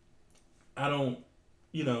 I don't,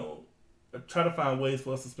 try to find ways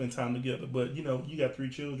for us to spend time together. But, you got 3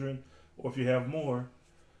 children, or if you have more,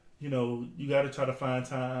 you got to try to find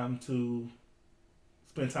time to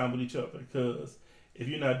spend time with each other. Because if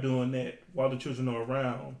you're not doing that while the children are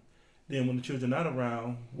around, then when the children are not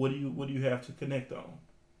around, what do you have to connect on?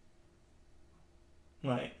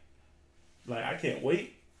 Like I can't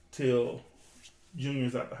wait till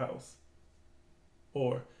Junior's out the house,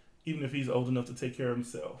 or even if he's old enough to take care of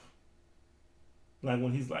himself. Like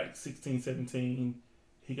when he's like 16, 17,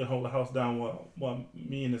 he can hold the house down while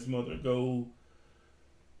me and his mother go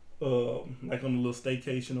like on a little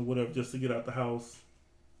staycation or whatever, just to get out the house.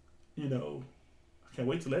 You know, I can't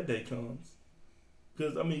wait till that day comes.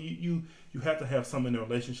 Because I mean, you have to have something in a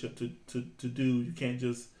relationship to do. You can't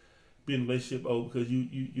just be in a relationship because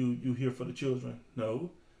you here for the children. No,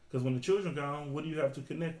 because when the children gone, what do you have to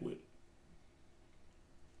connect with?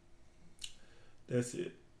 That's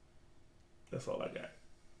it. That's all I got.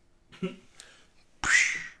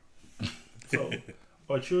 So,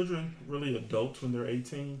 are children really adults when they're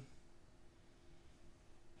 18?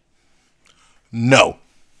 No.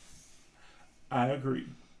 I agree.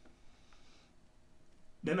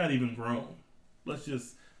 They're not even grown. Let's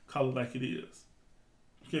just call it like it is.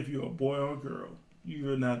 If you're a boy or a girl,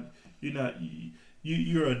 you're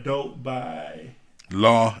adult by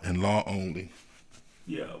law and law only.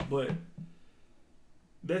 Yeah, but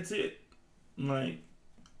that's it. Like,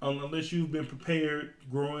 unless you've been prepared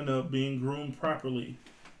growing up, being groomed properly,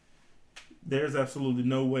 there's absolutely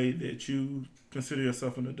no way that you consider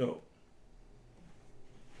yourself an adult.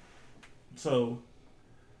 So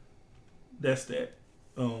that's that.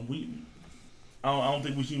 I don't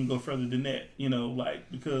think we should even go further than that. You know,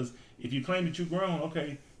 like, because if you claim that you're grown,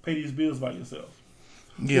 okay, pay these bills by yourself.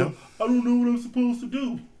 Yeah. Well, I don't know what I'm supposed to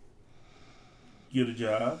do. Get a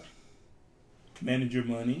job, manage your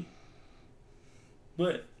money,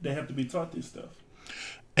 but they have to be taught this stuff.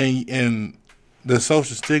 And the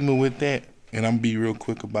social stigma with that, and I'm gonna be real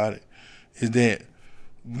quick about it, is that,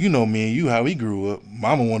 you know, me and you, how we grew up,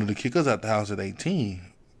 mama wanted to kick us out the house at 18.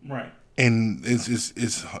 Right. And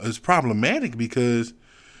it's problematic because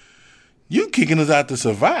you kicking us out to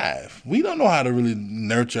survive. We don't know how to really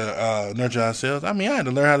nurture ourselves. I mean, I had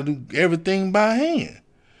to learn how to do everything by hand.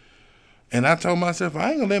 And I told myself,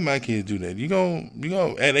 I ain't gonna let my kids do that. You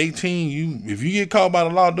go at 18, if you get caught by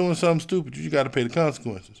the law doing something stupid, you got to pay the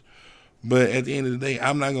consequences. But at the end of the day,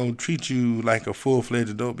 I'm not gonna treat you like a full-fledged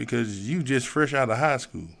adult because you just fresh out of high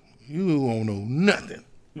school. You don't know nothing.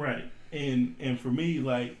 Right. And for me,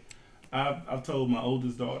 like, I've told my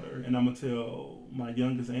oldest daughter, and I'm gonna tell my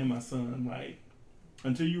youngest and my son, like,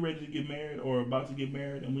 until you're ready to get married or about to get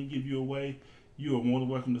married, and we give you away, you are more than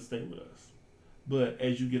welcome to stay with us. But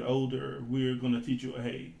as you get older, we're gonna teach you,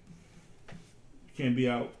 hey, you can't be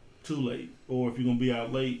out too late, or if you're gonna be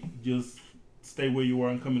out late, just stay where you are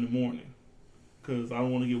and come in the morning, because I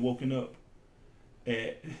don't want to get woken up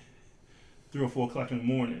at 3 or 4 o'clock in the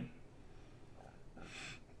morning.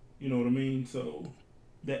 You know what I mean? So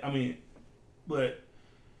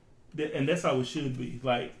and that's how it should be.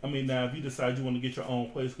 Like, I mean, now if you decide you want to get your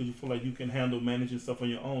own place because you feel like you can handle managing stuff on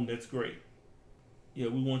your own, that's great. Yeah,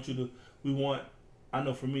 I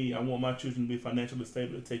know for me, I want my children to be financially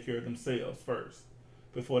stable to take care of themselves first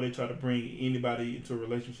before they try to bring anybody into a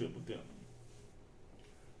relationship with them.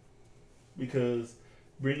 Because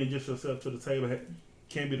bringing just yourself to the table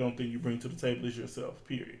can't be the only thing you bring to the table is yourself,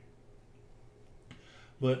 period.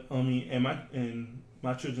 But I mean, and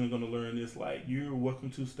my children are going to learn this. Like, you're welcome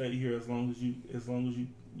to stay here as long as you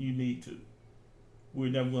need to. We're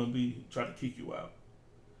never going to try to kick you out.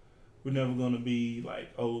 We're never going to be like,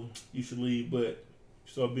 oh, you should leave. But if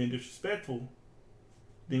you start being disrespectful,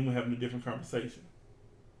 then we're having a different conversation.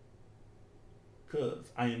 Because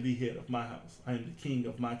I am the head of my house. I am the king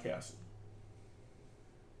of my castle.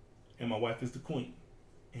 And my wife is the queen.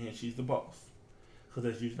 And she's the boss. Because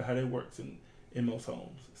that's usually how that works in most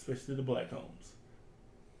homes, especially the black homes.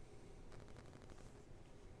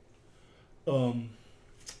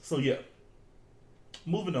 So yeah,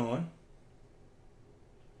 moving on.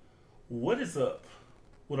 What is up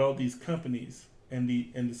with all these companies and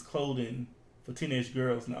this clothing for teenage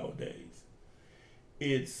girls nowadays?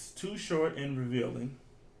 It's too short and revealing,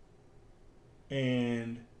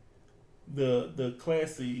 and the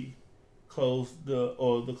classy clothes,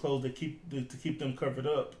 the clothes that keep them covered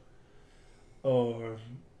up, are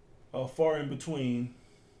far in between.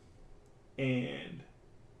 And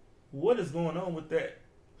what is going on with that?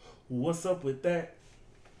 What's up with that?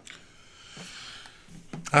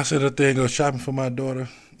 I sit up there and go shopping for my daughter,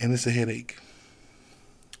 and it's a headache.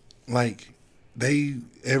 Like,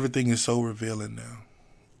 everything is so revealing now,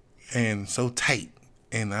 and so tight.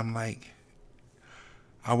 And I'm like,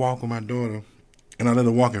 I walk with my daughter, and I let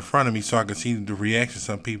her walk in front of me so I can see the reaction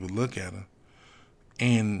some people look at her,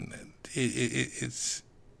 and it's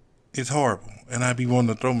horrible. And I be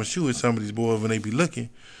wanting to throw my shoe at some of these boys when they be looking,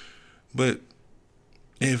 but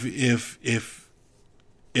if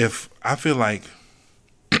I feel like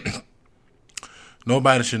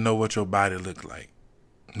nobody should know what your body look like.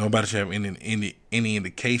 Nobody should have any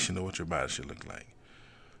indication of what your body should look like.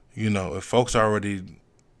 You know, if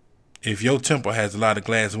your temple has a lot of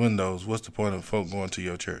glass windows, what's the point of folk going to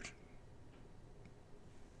your church?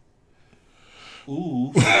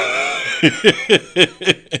 Ooh.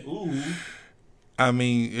 Ooh. I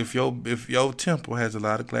mean, if your temple has a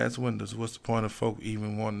lot of glass windows, what's the point of folk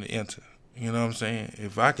even wanting to enter? You know what I'm saying?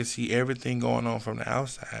 If I can see everything going on from the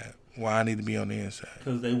outside, why I need to be on the inside?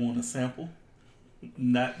 Because they want a sample.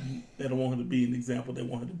 Not, they don't want her to be an example. They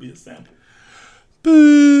want her to be a sample.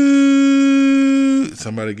 Boo!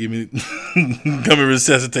 Somebody give me, come and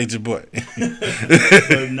resuscitate your boy.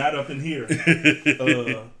 But not up in here.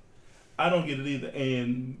 I don't get it either.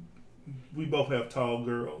 And we both have tall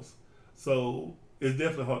girls. So it's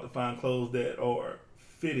definitely hard to find clothes that are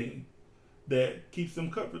fitting, that keeps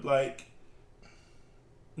them covered. Like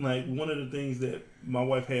one of the things that my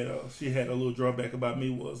wife had, she had a little drawback about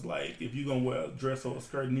me was like, if you're gonna wear a dress or a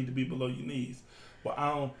skirt, it need to be below your knees. Well,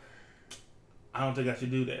 I don't think I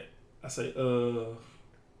should do that. I say,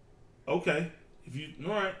 okay, if you,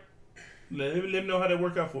 all right, let me know how that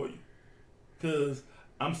work out for you, because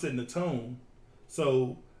I'm setting the tone.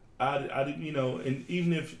 So I you know, and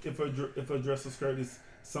even if her dress or skirt is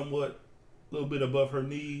somewhat a little bit above her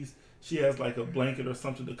knees, she has like a blanket or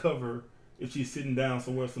something to cover her if she's sitting down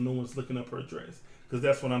somewhere so no one's looking up her dress. Because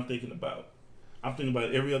that's what I'm thinking about. I'm thinking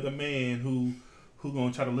about every other man who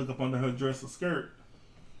gonna try to look up under her dress or skirt.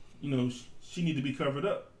 You know, she need to be covered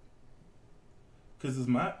up. Because it's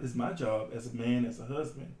my job as a man, as a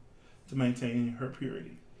husband, to maintain her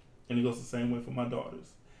purity. And it goes the same way for my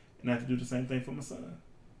daughters. And I have to do the same thing for my son.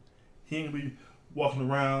 He ain't gonna be walking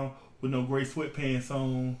around with no gray sweatpants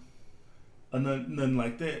on or nothing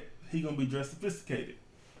like that. He gonna be dressed sophisticated.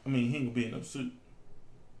 I mean, he ain't gonna be in no suit.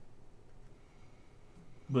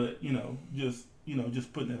 But,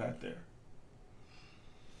 just putting it out there.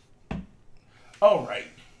 All right.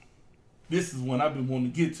 This is one I've been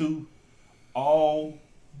wanting to get to all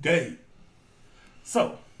day.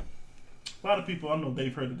 So, a lot of people, I know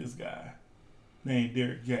they've heard of this guy named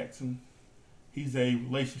Derek Jackson. He's a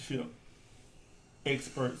relationship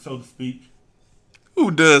expert, so to speak.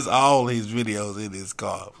 Who does all these videos in his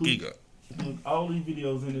car? All these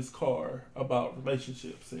videos in his car about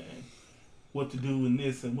relationships and what to do in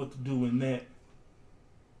this and what to do in that.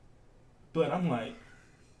 But I'm like,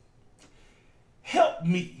 help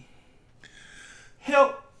me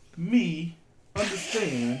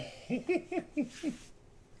understand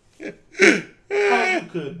how you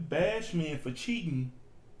could bash men for cheating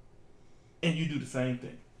and you do the same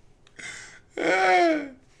thing.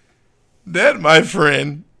 That, my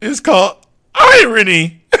friend, is called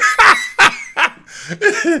irony. Let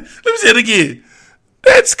me say it again.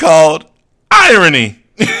 That's called irony.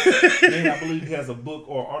 Then I believe he has a book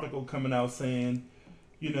or article coming out saying,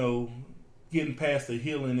 getting past the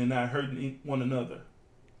healing and not hurting one another.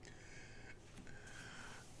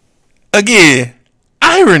 Again,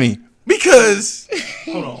 irony. Because...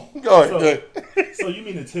 Hold on. Go ahead. So you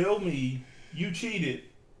mean to tell me you cheated,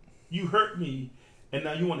 you hurt me, and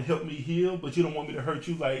now you want to help me heal, but you don't want me to hurt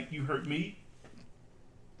you like you hurt me?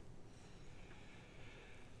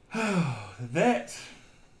 That...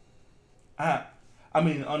 I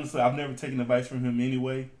mean, honestly, I've never taken advice from him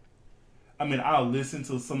anyway. I mean, I'll listen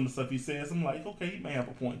to some of the stuff he says. I'm like, okay, he may have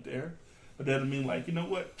a point there. But that doesn't mean like, you know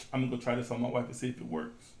what? I'm going to go try this on my wife and see if it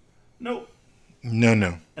works. Nope.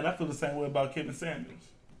 No. And I feel the same way about Kevin Samuels.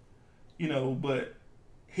 But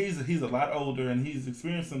he's a lot older and he's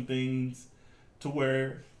experienced some things to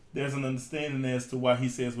where there's an understanding as to why he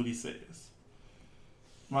says what he says.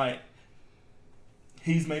 Like,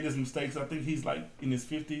 he's made his mistakes. I think he's like in his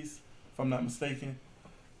 50s, if I'm not mistaken.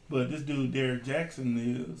 But this dude, Derek Jackson,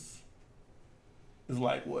 is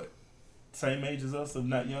like what? Same age as us, if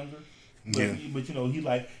not younger. Yeah. But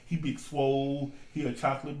he big swole. He a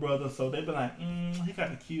chocolate brother. So they be like, he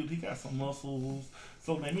kind of cute. He got some muscles.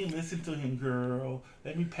 So let me listen to him, girl.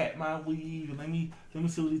 Let me pat my weave. Let me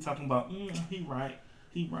see what he's talking about. He right.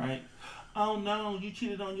 Oh no, you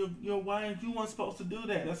cheated on your wife. You weren't supposed to do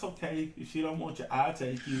that. That's okay. If she don't want you, I'll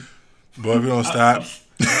take you. Boy, if you don't stop. Boy,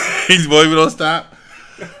 if you don't stop.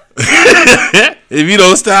 If you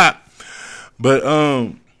don't stop. But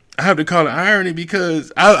I have to call it irony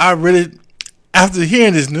because I really, after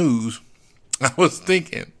hearing this news, I was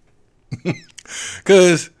thinking,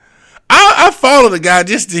 because I follow the guy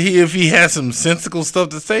just to hear if he has some sensical stuff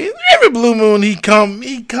to say. Every blue moon he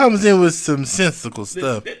comes in with some sensical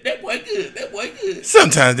stuff. That boy good.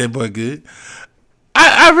 Sometimes that boy good.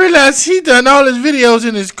 I realized he done all his videos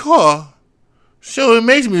in his car, so it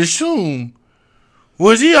makes me assume,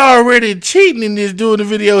 was he already cheating and just doing the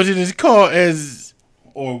videos in his car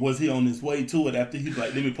or was he on his way to it after he's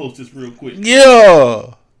like, let me post this real quick? Yeah.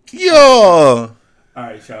 All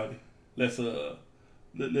right, Shouty. Let's go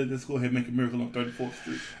ahead and make a miracle on 34th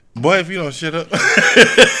Street. Boy, if you don't shut up.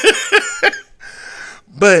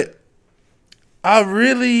 But I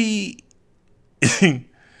really,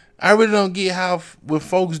 I really don't get how when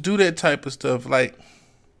folks do that type of stuff, like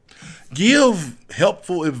give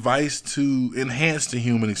helpful advice to enhance the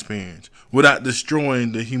human experience without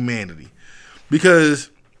destroying the humanity, because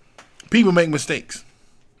people make mistakes.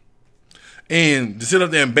 And to sit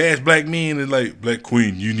up there and bash black men is like, black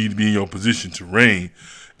queen, you need to be in your position to reign.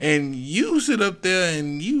 And you sit up there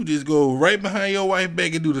and you just go right behind your wife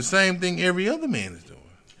back and do the same thing every other man is doing.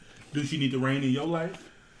 Do she need to reign in your life?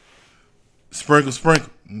 Sprinkle, sprinkle.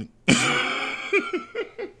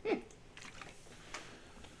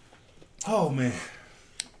 Oh man,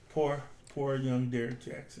 poor young Derek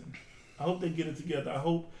Jackson. I hope they get it together.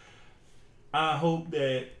 I hope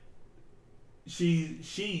that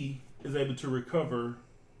she is able to recover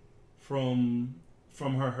from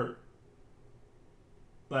her hurt.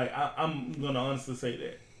 Like I'm gonna honestly say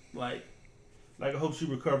that. Like I hope she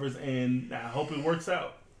recovers, and I hope it works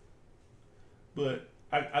out. But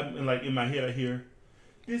I'm like in my head I hear,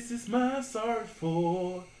 "This is my sorry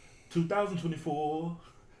for 2024.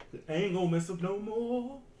 I ain't gonna mess up no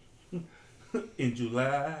more." In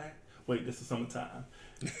July. Wait, this is summertime.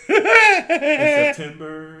 In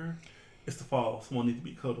September. It's the fall. Someone needs to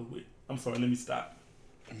be cuddled with. I'm sorry, let me stop.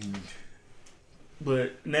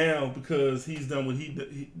 But now, because he's done what he's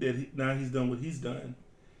done what he's done,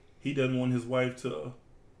 he doesn't want his wife to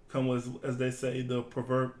come with, as they say, the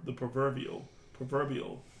proverbial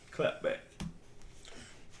clap back.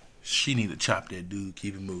 She need to chop that dude,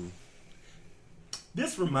 keep it moving.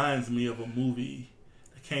 This reminds me of a movie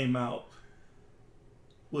that came out,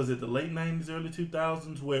 was it the late 90s, early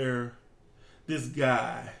 2000s, where this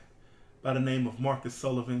guy by the name of Marcus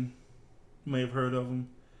Sullivan, you may have heard of him,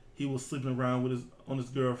 he was sleeping around with his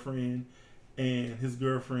girlfriend, and his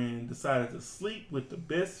girlfriend decided to sleep with the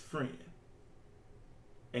best friend.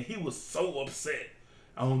 And he was so upset.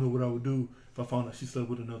 I don't know what I would do if I found out she slept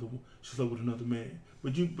with another man.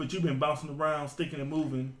 But you've been bouncing around, sticking and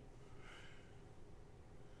moving.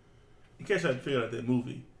 In case I had figured out that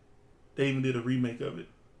movie, they even did a remake of it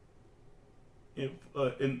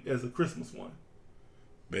as a Christmas one.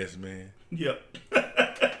 Best man. Yep.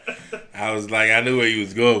 I was like, I knew where you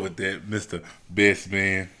was going with that, Mr. Best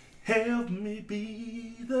Man. Help me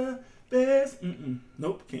be the best.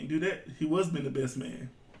 Nope, can't do that. He was been the best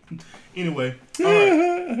man. Anyway, all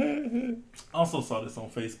right. Also saw this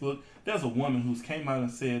on Facebook. There's a woman who's came out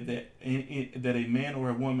and said that that a man or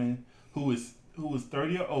a woman who is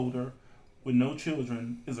 30 or older with no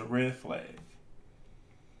children is a red flag.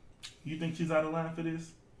 You think she's out of line for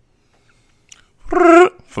this?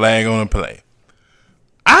 Flag on the play.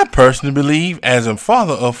 I personally believe, as a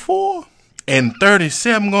father of 4 and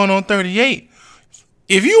 37 going on 38,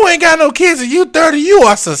 if you ain't got no kids and you 30, you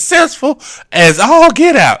are successful as all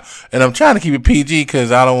get out. And I'm trying to keep it PG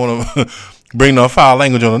because I don't want to bring no foul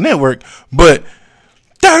language on the network. But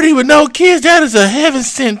 30 with no kids, that is a heaven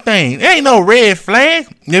sent thing. There ain't no red flag.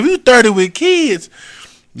 If you 30 with kids,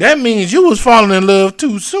 that means you was falling in love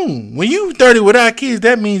too soon. When you 30 without kids,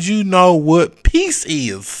 that means you know what peace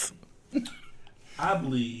is. I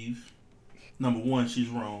believe, number one, she's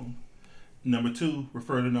wrong. Number two,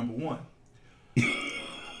 refer to number one.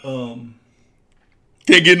 Can't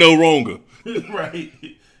get no wronger. Right.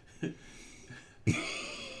 If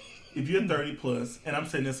you're 30 plus, and I'm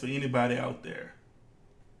saying this for anybody out there,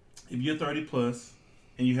 if you're 30 plus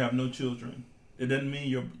and you have no children, it doesn't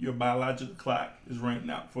mean your biological clock is running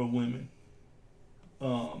out for women.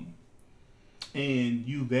 And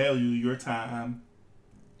you value your time,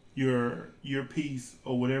 your peace,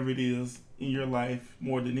 or whatever it is in your life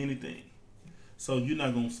more than anything. So you're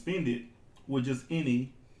not gonna spend it with just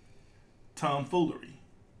any tomfoolery.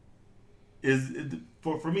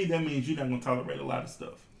 For me, that means you're not gonna tolerate a lot of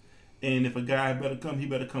stuff. And if a guy he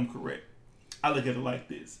better come correct. I look at it like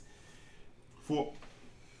this.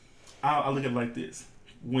 I look at it like this.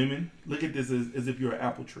 Women, look at this as if you're an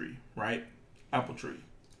apple tree, right? Apple tree.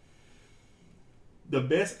 The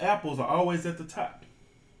best apples are always at the top.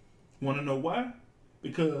 Want to know why?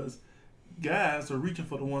 Because guys are reaching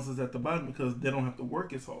for the ones that's at the bottom because they don't have to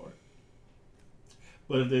work as hard.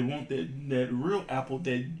 But if they want that real apple,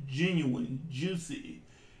 that genuine, juicy,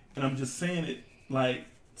 and I'm just saying it like,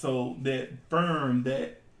 so that firm,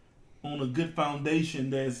 that on a good foundation,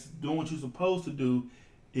 that's doing what you're supposed to do,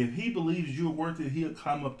 if he believes you're worth it, he'll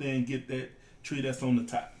climb up there and get that tree that's on the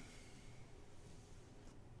top.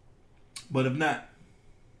 But if not,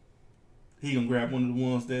 he gonna grab one of the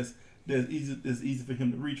ones that's easy for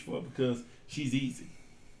him to reach for because she's easy.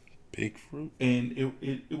 Big fruit. And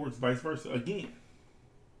it works vice versa. Again,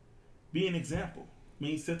 be an example.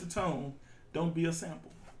 Means set the tone. Don't be a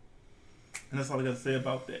sample. And that's all I got to say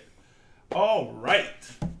about that. All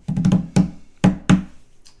right.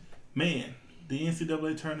 Man, the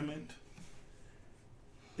NCAA tournament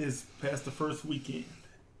is past the first weekend.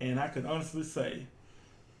 And I can honestly say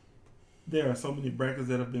there are so many brackets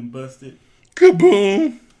that have been busted.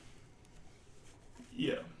 Kaboom!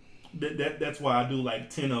 Yeah. That's why I do like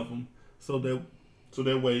 10 of them. So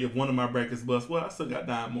that way, if one of my brackets busts, well, I still got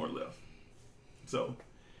 9 more left. So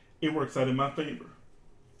it works out in my favor.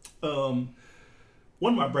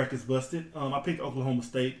 One of my brackets busted. I picked Oklahoma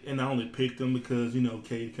State, and I only picked them because,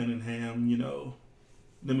 Cade Cunningham,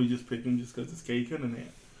 let me just pick him just because it's Cade Cunningham,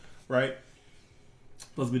 right?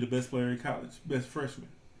 Supposed to be the best player in college, best freshman.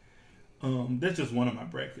 That's just one of my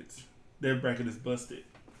brackets. Their bracket is busted.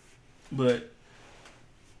 But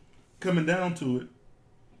coming down to it,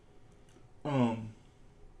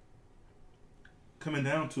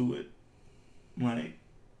 like,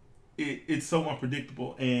 it's so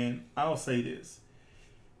unpredictable. And I'll say this.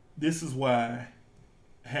 This is why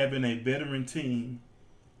having a veteran team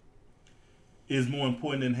is more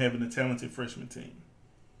important than having a talented freshman team.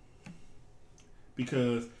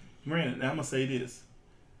 Because, granted, I'm gonna say this: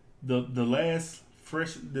 the last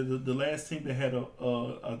team that had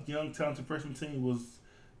a young talented freshman team was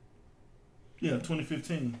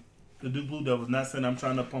 2015, the Duke Blue Devils. Not saying I'm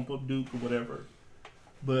trying to pump up Duke or whatever,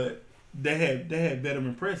 but they had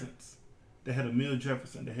veteran presence. They had Emil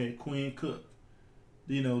Jefferson. They had Quinn Cook.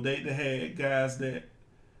 They had guys that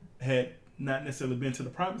had not necessarily been to the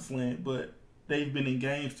promised land, but they've been in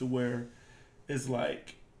games to where it's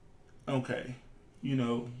like, okay, we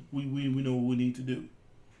know what we need to do.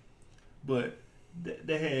 But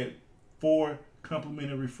they had 4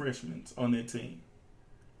 complimentary freshmen on their team.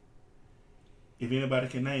 If anybody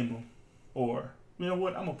can name them, or you know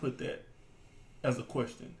what, I'm gonna put that as a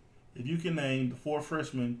question. If you can name the 4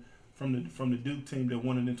 freshmen from the Duke team that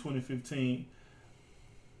won it in 2015,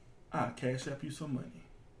 I'll cash up you some money.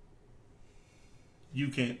 You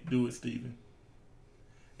can't do it, Steven.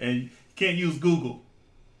 And you can't use Google.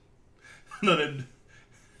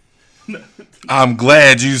 I'm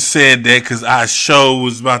glad you said that because I sure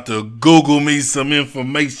was about to Google me some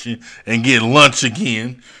information and get lunch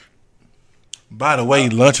again. By the way,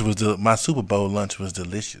 my Super Bowl lunch was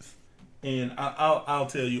delicious. And I'll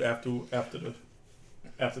tell you after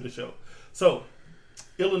the show. So,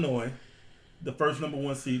 Illinois, the first number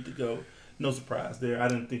 1 seed to go. No surprise there. I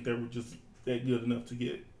didn't think they were just that good enough to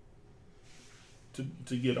get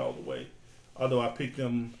all the way. Although I picked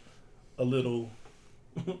them a little.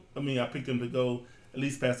 I picked them to go at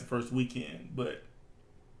least past the first weekend, but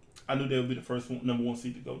I knew they would be the first number 1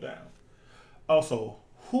 seed to go down. Also,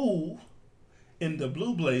 who in the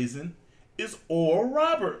blue blazing is Oral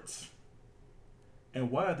Roberts?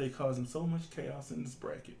 And why are they causing so much chaos in this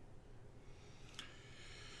bracket?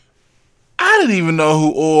 I didn't even know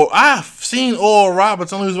who I've seen Oral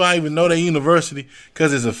Roberts. Only reason why I even know their university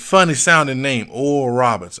because it's a funny sounding name, Oral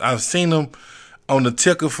Roberts. I've seen them on the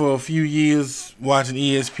ticker for a few years watching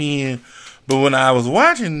ESPN, but when I was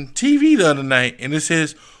watching TV the other night and it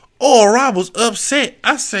says Oral Roberts upset,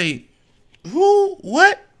 I say, who?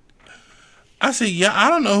 What? I say, yeah, I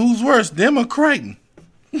don't know who's worse, them or Creighton.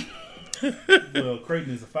 Well,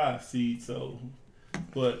 Creighton is a 5 seed,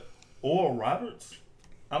 but Oral Roberts,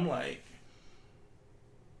 I'm like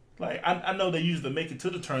I know they usually make it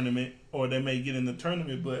to the tournament or they may get in the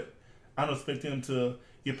tournament, but I don't expect them to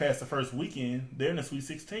get past the first weekend. They're in the Sweet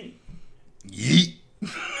 16. Yeet.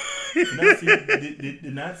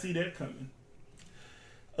 Did not see that coming.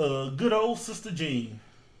 Good old Sister Jean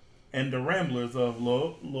and the Ramblers of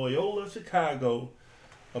Loyola Chicago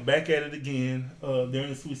are back at it again. They're in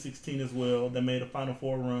the Sweet 16 as well. They made a Final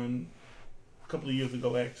Four run a couple of years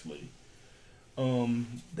ago, actually.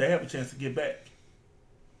 They have a chance to get back.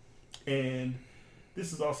 And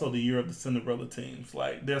this is also the year of the Cinderella teams.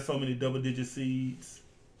 Like, there's so many double-digit seeds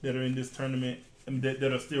that are in this tournament and that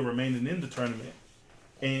are still remaining in the tournament.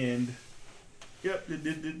 And, yep,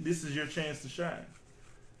 this is your chance to shine.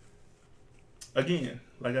 Again,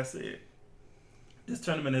 like I said, this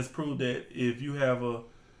tournament has proved that if you have a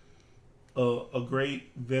great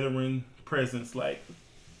veteran presence like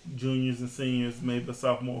juniors and seniors, maybe a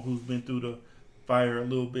sophomore who's been through the fire a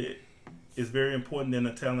little bit, is very important in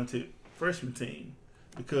a talented freshman team.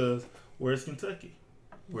 Because where's Kentucky?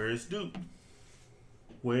 Where is Duke?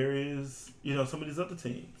 Where is some of these other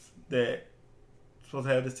teams that supposed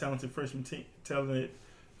to have this talented freshman team, talented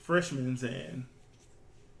freshmen, and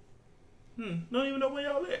don't even know where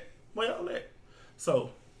y'all at.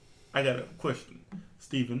 So I got a question,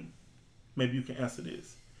 Stephen. Maybe you can answer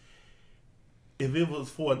this. If it was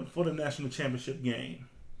for the national championship game,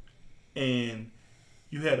 and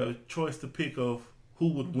you had a choice to pick of who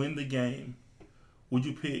would win the game, would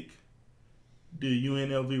you pick the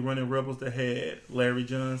UNLV running Rebels that had Larry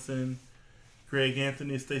Johnson, Greg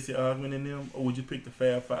Anthony, Stacey Augmon in them, or would you pick the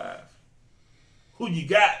Fab Five? Who you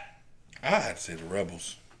got? I'd say the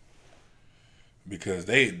Rebels. Because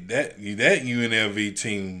that UNLV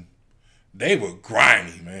team, they were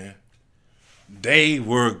grimy, man. They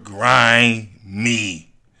were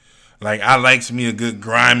grimy. Like, I likes me a good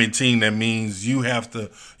grimy team. That means you got to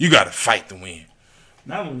fight to win.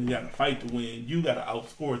 Not only you got to fight to win, you got to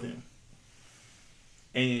outscore them.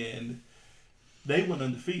 And they went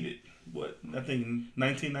undefeated. What, I think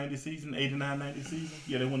 1990 season, 89-90 season?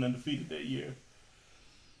 Yeah, they went undefeated that year.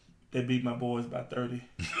 They beat my boys by 30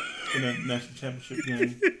 in a national championship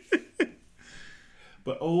game.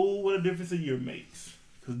 But oh, what a difference a year makes.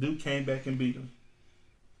 Because Duke came back and beat them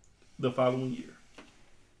the following year.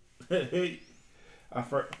 Hey,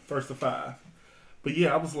 first to 5. But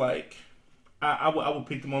yeah, I was like, I would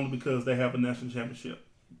pick them only because they have a national championship.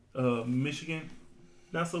 Michigan,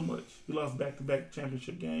 not so much. We lost back-to-back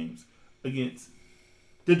championship games against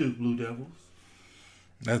the Duke Blue Devils.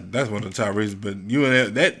 That's one of the top reasons. But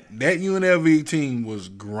that UNLV team was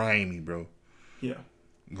grimy, bro. Yeah.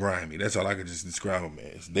 Grimy. That's all I could just describe them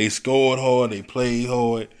as. They scored hard. They played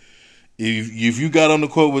hard. If you got on the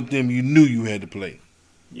court with them, you knew you had to play.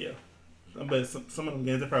 Yeah. I bet some of them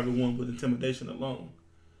games they probably won with intimidation alone.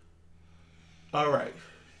 All right.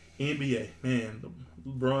 NBA. Man,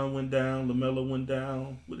 LeBron went down. LaMelo went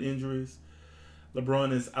down with injuries.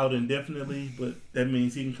 LeBron is out indefinitely, but that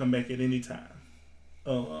means he can come back at any time.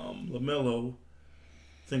 LaMelo,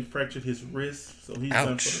 I think, fractured his wrist, so he's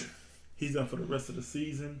done for the rest of the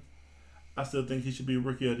season. I still think he should be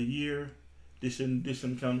Rookie of the Year. This shouldn't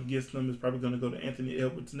count against him. It's probably going to go to Anthony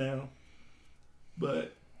Edwards now.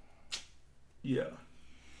 But yeah,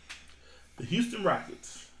 the Houston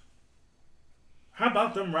Rockets. How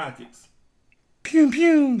about them Rockets? Pew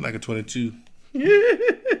pew, like a 22.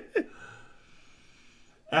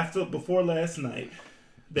 Before last night,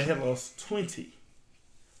 they had lost 20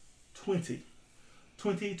 twin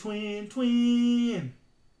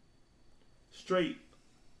straight.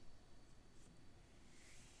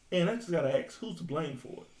 And I just gotta ask, who's to blame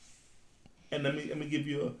for it? And let me give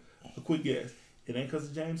you a quick guess. It ain't because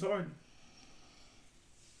of James Harden.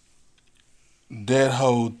 That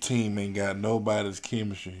whole team ain't got nobody's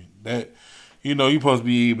chemistry. That, you're supposed to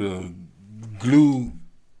be able to glue.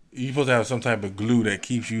 You're supposed to have some type of glue that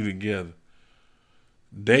keeps you together.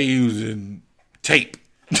 They using tape.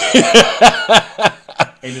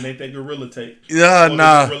 And it ain't that Gorilla tape.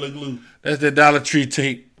 Nah. Gorilla glue. That's the Dollar Tree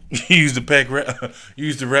tape. You used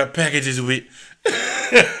to wrap packages with.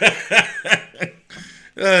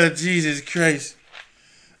 Oh, Jesus Christ.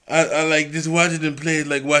 I like just watching them play. It's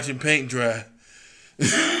like watching paint dry.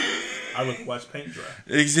 I would watch paint dry.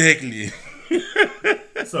 Exactly.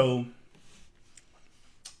 So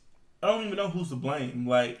I don't even know who's to blame.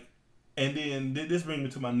 And then this brings me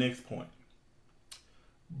to my next point.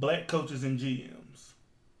 Black coaches and GMs.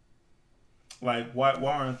 Why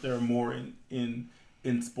aren't there more in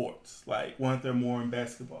sports? Why aren't there more in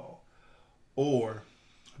basketball? Or,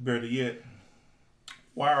 better yet,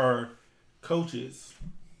 why are coaches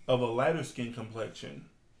of a lighter skin complexion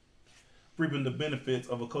reaping the benefits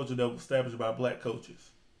of a culture that was established by black coaches?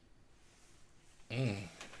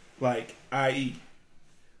 I.e.,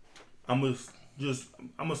 I'm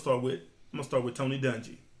gonna start with Tony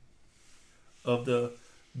Dungy of the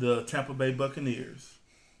Tampa Bay Buccaneers.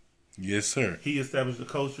 Yes, sir. He established the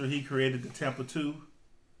culture. He created the Tampa 2,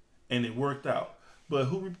 and it worked out. But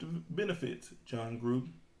who reaped the benefits? John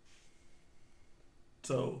Gruden.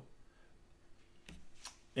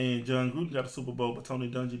 And John Gruden got a Super Bowl, but Tony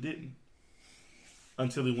Dungy didn't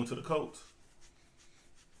until he went to the Colts.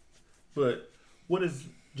 But what has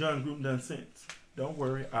John Gruden done since? Don't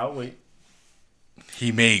worry, I'll wait.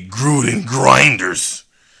 He made Gruden grinders.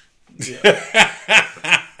 Yeah.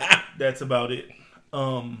 That's about it.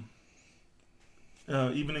 Even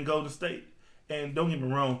in Golden State. And don't get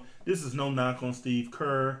me wrong, this is no knock on Steve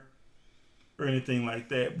Kerr or anything like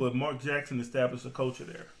that, but Mark Jackson established a culture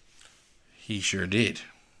there. He sure did.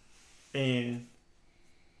 And,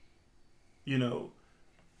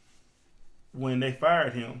 when they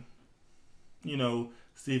fired him,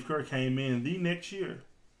 Steve Kerr came in the next year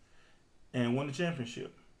and won the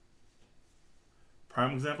championship.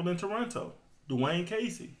 Prime example in Toronto. Dwayne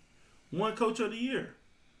Casey won Coach of the Year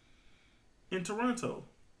in Toronto.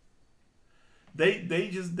 They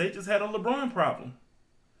just had a LeBron problem.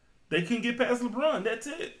 They couldn't get past LeBron. That's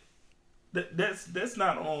it. That's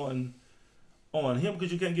not on him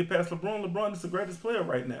because you can't get past LeBron. LeBron is the greatest player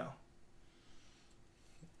right now.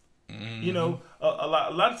 Mm-hmm. You know, a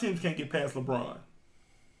lot of teams can't get past LeBron.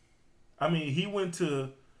 I mean, he went to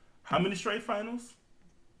how many straight finals?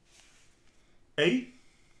 8?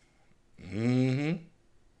 Mm-hmm.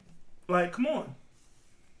 Like, come on.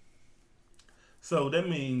 So that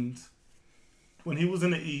means when he was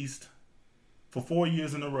in the East for 4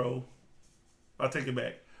 years in a row, I'll take it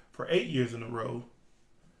back. For 8 years in a row,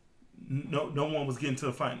 no one was getting to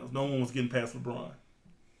the finals. No one was getting past LeBron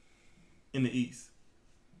in the East.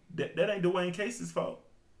 That ain't Dwayne Casey's fault.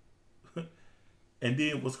 And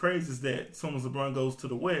then what's crazy is that as soon as LeBron goes to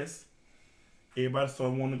the West, everybody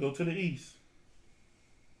started wanting to go to the East.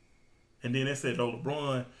 And then they said, "Oh,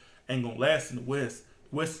 LeBron ain't gonna last in the West.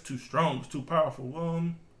 The West is too strong. It's too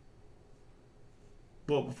powerful."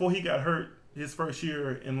 But before he got hurt his first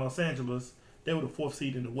year in Los Angeles, they were the 4th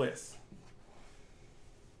seed in the West.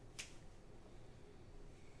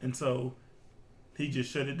 And so he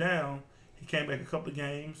just shut it down. He came back a couple of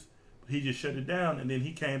games, but he just shut it down. And then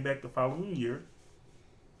he came back the following year,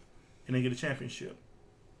 and they get a championship.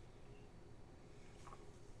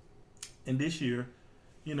 And this year,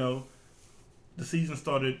 you know, the season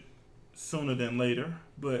started sooner than later,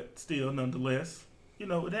 but still, nonetheless, you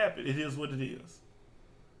know, it happened. It is what it is.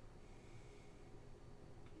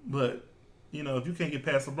 But, you know, if you can't get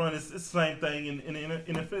past LeBron, it's the same thing in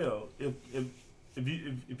the NFL.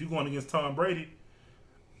 If you're going against Tom Brady,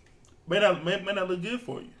 may not look good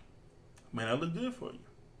for you. May not look good for you.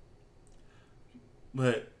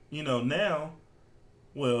 But, you know, now,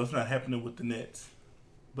 well, it's not happening with the Nets.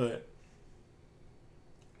 But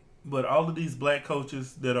all of these black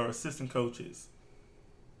coaches that are assistant coaches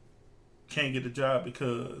can't get a job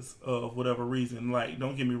because of whatever reason. Like,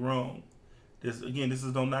 don't get me wrong. This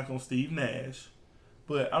is no knock on Steve Nash.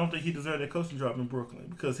 But I don't think he deserved that coaching job in Brooklyn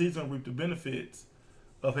because he's going to reap the benefits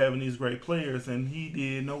of having these great players, and he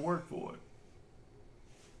did no work for it.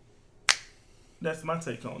 That's my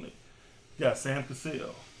take on it. You got Sam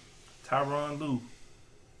Cassell, Tyronn Lue,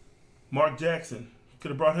 Mark Jackson.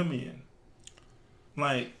 Could have brought him in.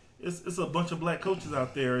 Like, it's a bunch of black coaches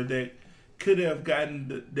out there that could have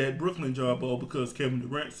gotten that Brooklyn job all because Kevin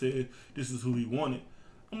Durant said this is who he wanted.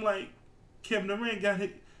 I'm like, Kevin Durant got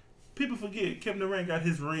his... People forget Kevin Durant got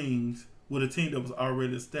his rings with a team that was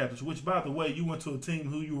already established, which, by the way, you went to a team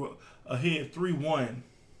who you were ahead 3-1.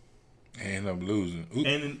 And end up losing. Oop.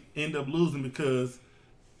 And end up losing because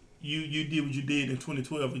you did what you did in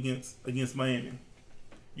 2012 against Miami.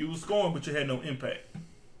 You were scoring, but you had no impact.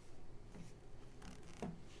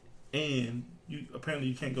 And apparently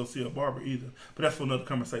you can't go see a barber either. But that's for another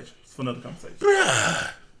conversation. It's for another conversation.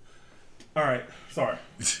 All right. Sorry.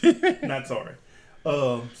 Not sorry.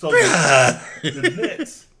 So the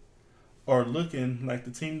Nets are looking like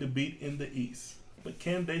the team to beat in the East. But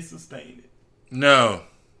can they sustain it? No.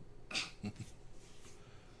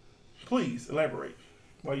 Please elaborate.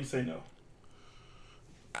 Why you say no?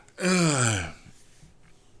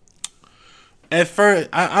 At first,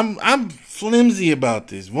 I'm flimsy about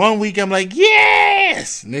this. One week I'm like,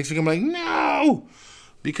 yes. Next week I'm like, no,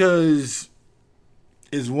 because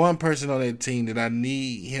it's one person on that team that I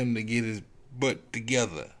need him to get his butt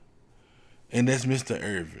together, and that's Mr.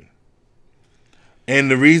 Irvin.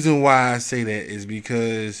 And the reason why I say that is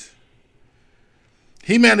because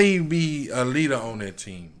he might not even be a leader on that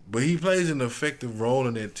team, but he plays an effective role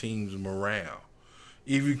in that team's morale.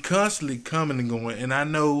 If you constantly coming and going, and I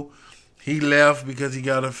know he left because he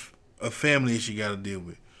got a family issue he got to deal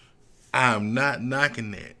with. I'm not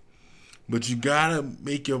knocking that. But you got to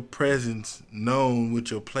make your presence known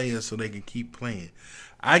with your players so they can keep playing.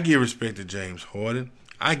 I give respect to James Harden.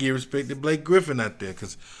 I give respect to Blake Griffin out there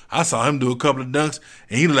because I saw him do a couple of dunks,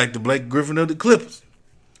 and he looked like the Blake Griffin of the Clippers.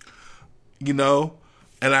 You know?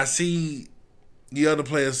 And I see the other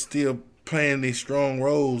players still playing their strong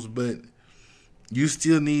roles, but you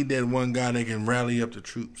still need that one guy that can rally up the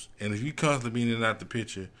troops. And if you constantly being in and out the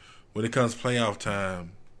picture when it comes playoff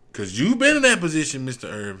time, because you've been in that position,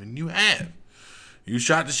 Mr. Irvin, you have. You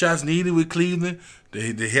shot the shots needed with Cleveland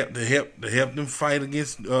to help them fight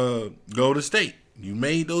against Golden State. You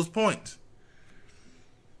made those points.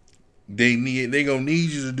 They gonna need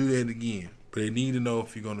you to do that again, but they need to know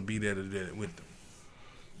if you're gonna be there to do that with them.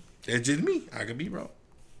 That's just me. I could be wrong.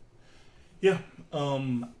 Yeah,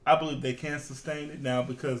 I believe they can sustain it now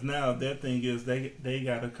because now their thing is they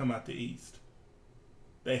got to come out the East.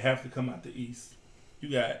 They have to come out the East.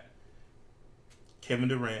 You got Kevin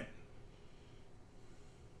Durant,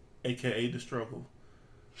 a.k.a. The Struggle.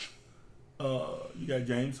 You got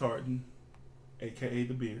James Harden, a.k.a.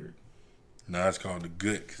 The Beard. Now it's called The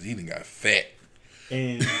Good because he done got fat.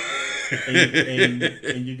 And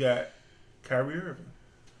you got Kyrie Irving,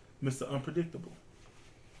 Mr. Unpredictable.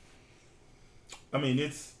 I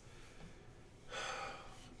mean,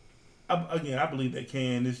 I believe they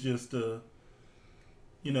can. It's just,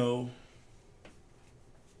 you know,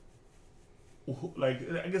 like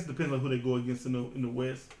I guess it depends on who they go against in the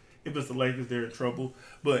West. If it's the Lakers, they're in trouble.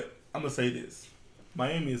 But I'm gonna say this: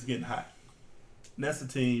 Miami is getting hot. And that's the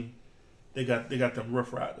team. They got them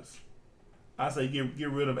Rough Riders. I say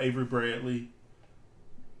get rid of Avery Bradley.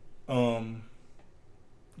 I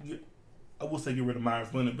will say get rid of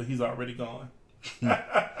Myers Leonard, but he's already gone.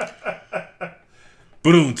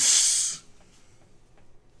 Boom. So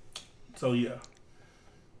yeah,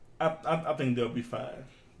 I think they'll be fine.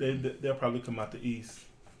 They'll probably come out the East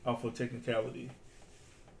off of technicality.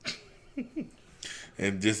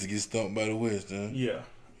 And just to get stumped by the West, huh? Yeah.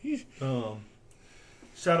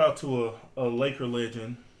 Shout out to a Laker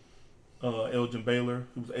legend, Elgin Baylor,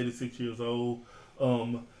 who was 86 years old.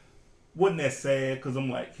 Wasn't that sad because I'm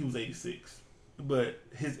like, he was 86. But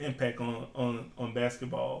his impact on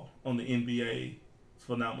basketball, on the NBA, is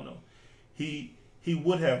phenomenal. He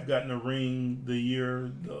would have gotten a ring the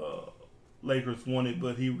year the Lakers won it,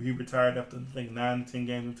 but he retired after, I think, 9 to 10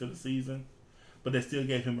 games into the season. But they still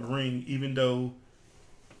gave him a ring, even though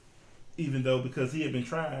because he had been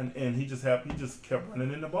trying and he just kept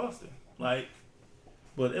running into Boston.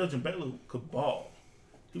 But Elgin Baylor could ball.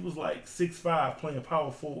 He was like 6'5", playing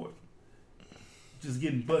power forward, just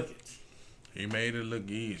getting buckets. He made it look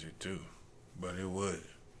easy too, but it would.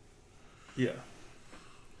 Yeah.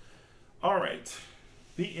 All right,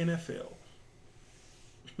 the NFL.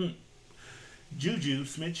 Juju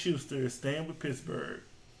Smith-Schuster is staying with Pittsburgh.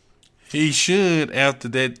 He should, after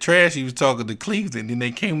that trash he was talking to Cleveland.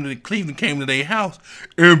 Then Cleveland came to their house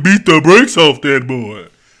and beat the brakes off that boy.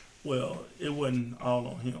 Well, it wasn't all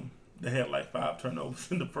on him. They had like 5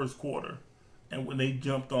 turnovers in the first quarter, and when they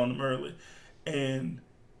jumped on them early, and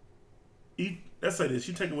let's say this: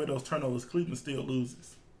 you take away those turnovers, Cleveland still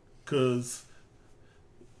loses, because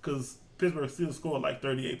Pittsburgh still scored like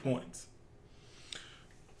 38 points.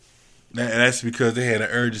 That's because they had an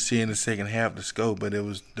urgency in the second half to score, but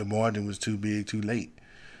the margin was too big, too late.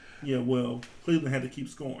 Yeah, well, Cleveland had to keep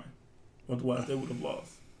scoring, otherwise they would have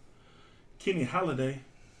lost. Kenny Galladay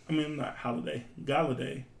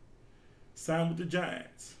signed with the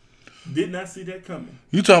Giants. Did not see that coming.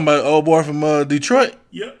 You talking about old boy from Detroit?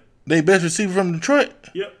 Yep. They best receiver from Detroit?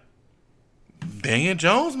 Yep. Daniel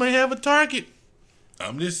Jones may have a target.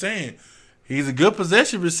 I'm just saying. He's a good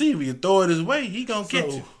possession receiver. You throw it his way, he gonna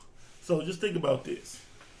catch you. So just think about this.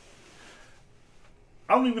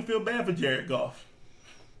 I don't even feel bad for Jared Goff.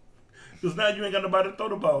 Because now you ain't got nobody to throw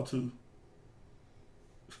the ball to.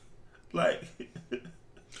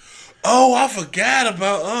 Oh, I forgot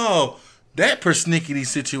about that persnickety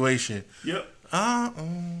situation. Yep.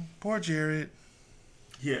 Poor Jared.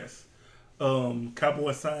 Yes.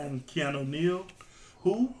 Cowboys signed Keanu Neal.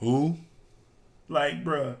 Who?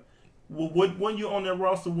 Bruh. When you on that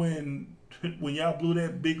roster when y'all blew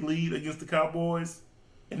that big lead against the Cowboys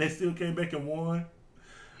and they still came back and won?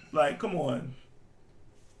 Come on.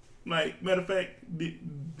 Matter of fact,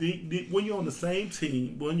 when you're on the same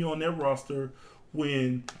team, when you're on that roster,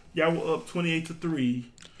 when y'all were up 28-3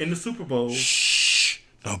 in the Super Bowl. Shh.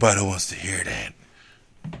 Nobody wants to hear that.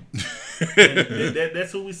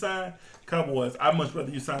 That's who we signed? Cowboys. I'd much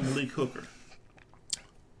rather you sign Malik Hooker.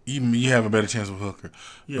 You have a better chance with Hooker.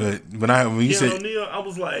 Yeah. But when you said O'Neal, I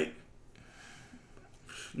was like,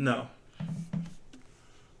 no.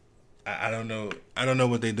 I don't know. I don't know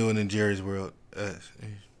what they're doing in Jerry's world.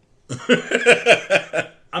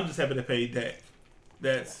 I'm just happy they paid Dak.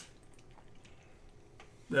 That's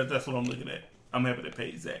what I'm looking at. I'm happy they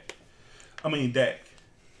paid Dak.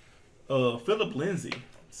 Philip Lindsay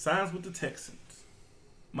signs with the Texans.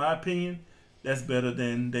 My opinion, that's better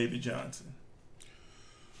than David Johnson.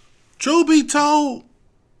 Truth be told,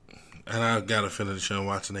 and I got a feeling Deshaun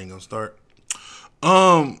Watson ain't gonna start.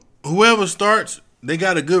 Whoever starts, they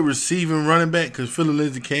got a good receiving running back because Philip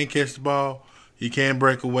Lindsay can catch the ball. He can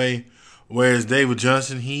break away. Whereas David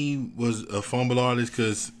Johnson, he was a fumble artist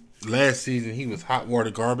because last season he was hot water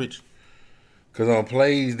garbage. Because on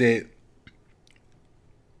plays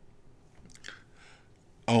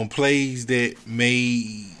that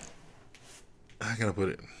made, how can I put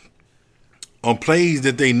it? On plays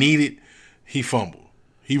that they needed, he fumbled.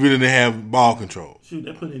 He really didn't have ball control. Shoot,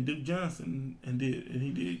 they put in Duke Johnson and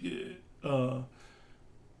he did good. The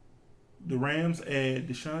Rams add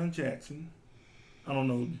Deshaun Jackson. I don't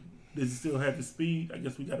know. Does he still have the speed? I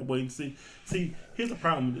guess we got to wait and see. See, here's the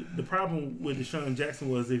problem. The problem with Deshaun Jackson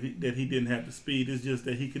was that he didn't have the speed. It's just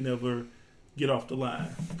that he could never get off the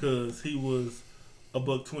line because he was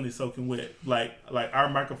 $120 soaking wet. Like our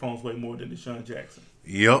microphones weigh more than Deshaun Jackson.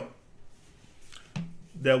 Yep.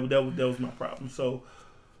 That was my problem. So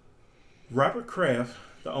Robert Kraft,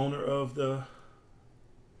 the owner of the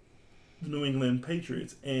New England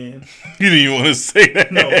Patriots, and you didn't even want to say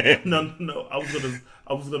that. No. I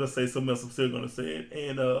was gonna say something else. I'm still gonna say it.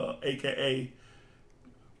 And AKA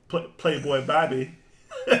Playboy Bobby.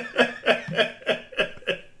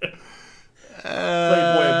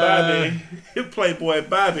 Playboy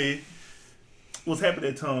Bobby was happy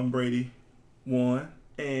that Tom Brady won,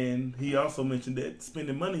 and he also mentioned that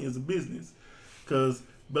spending money is a business because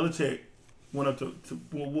Belichick went up to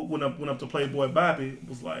Playboy Bobby,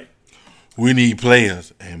 was like, "We need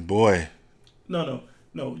players," and boy, no,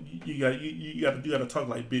 you got to talk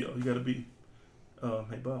like Bill. You got to be,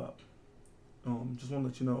 hey Bob, just want to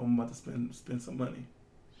let you know I'm about to spend some money.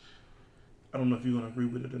 I don't know if you're gonna agree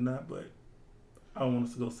with it or not, but I don't want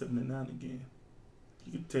us to go 7-9 again.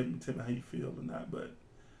 You can tell me how you feel or not, but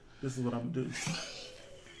this is what I'm gonna do.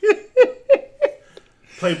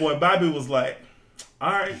 Playboy Bobby was like,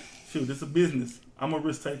 all right, shoot, this is a business. I'm a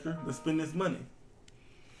risk taker. Let's spend this money.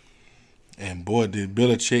 And boy, did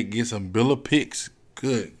Belichick get some Bill of Picks.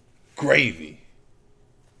 Good gravy.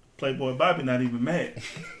 Playboy Bobby not even mad.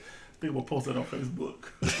 People posted on Facebook.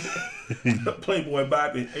 Playboy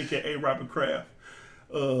Bobby, a.k.a. Robert Kraft.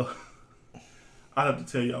 I have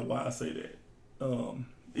to tell y'all why I say that.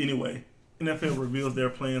 Anyway, NFL reveals their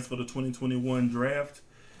plans for the 2021 draft.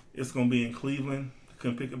 It's going to be in Cleveland.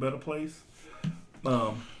 Couldn't pick a better place.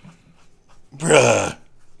 Bruh. I'm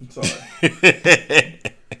sorry.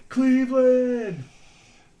 Cleveland,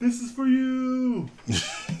 this is for you.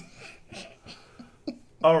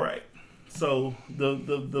 All right. So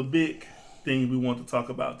the big thing we want to talk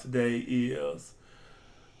about today is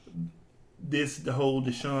the whole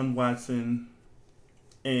Deshaun Watson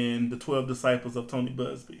and the 12 disciples of Tony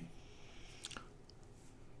Busby.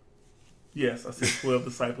 Yes, I said 12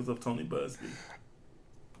 disciples of Tony Busby.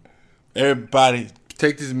 Everybody,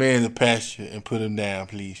 take this man to pasture and put him down,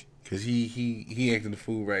 please, because he acting the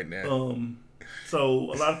fool right now.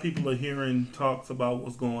 So a lot of people are hearing talks about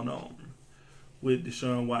what's going on with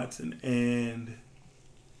Deshaun Watson, and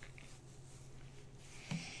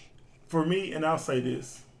for me, and I'll say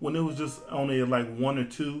this, when it was just only like one or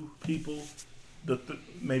two people,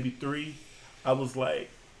 maybe three, I was like,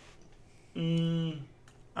 I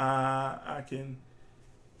can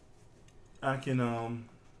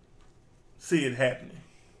see it happening,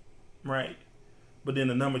 right? But then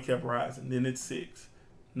the number kept rising. Then it's 6.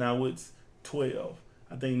 Now it's 12.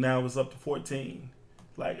 I think now it's up to 14.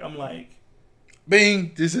 Like, I'm like,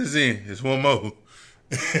 bing! This is in. It's one more.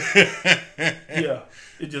 Yeah,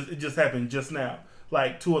 it just happened just now.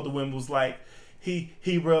 Like, 2 other women was like, he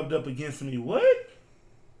rubbed up against me. What?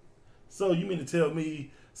 So you mean to tell me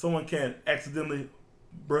someone can accidentally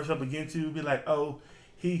brush up against you and be like, oh,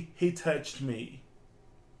 he touched me?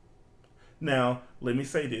 Now, let me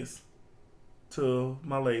say this to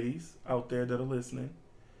my ladies out there that are listening.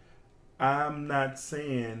 I'm not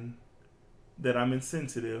saying that I'm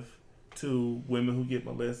insensitive to women who get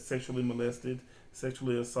sexually molested,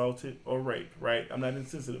 sexually assaulted, or raped, right? I'm not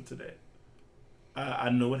insensitive to that. I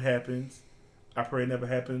know it happens. I pray it never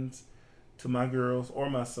happens to my girls or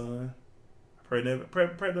my son. I pray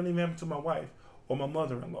it doesn't even happen to my wife or my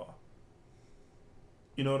mother-in-law.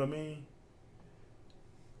 You know what I mean?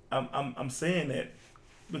 I'm saying that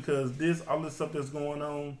because all this stuff that's going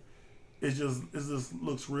on it just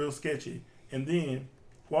looks real sketchy. And then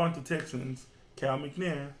Washington Texans, Cal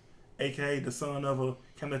McNair, aka the son of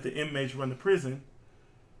can't let the inmates run the prison.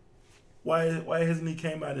 Why hasn't he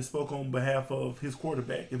came out and spoke on behalf of his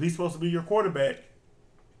quarterback? If he's supposed to be your quarterback,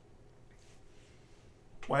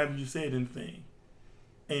 why haven't you said anything?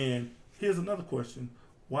 And here's another question: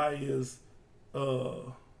 why is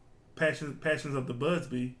Passions of the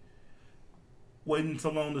Busby waiting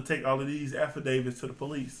so long to take all of these affidavits to the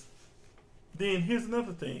police? Then here's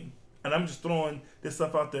another thing, and I'm just throwing this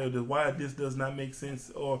stuff out there that why this does not make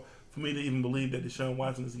sense, or for me to even believe that Deshaun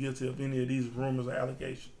Watson is guilty of any of these rumors or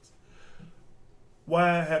allegations.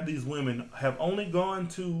 Why have these women have only gone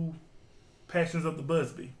to Passions of the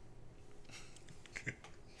Busby,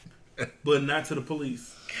 but not to the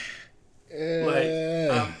police? Like,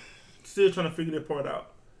 I'm still trying to figure that part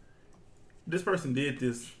out. This person did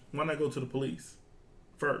this. Why not go to the police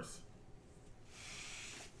first?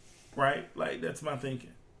 Right? Like, that's my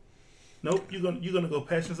thinking. Nope, you're gonna go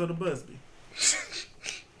Passions of the Busby.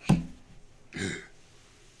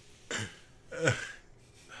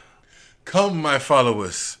 Come, my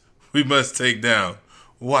followers, we must take down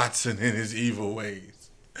Watson and his evil ways.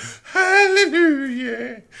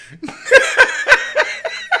 Hallelujah.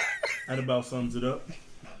 That about sums it up.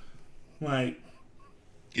 Like,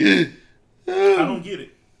 I don't don't get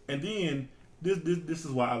it. And then this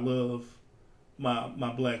is why I love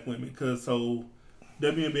my black women, because so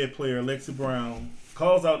WNBA player Lexi Brown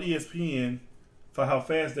calls out ESPN for how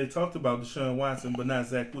fast they talked about Deshaun Watson, but not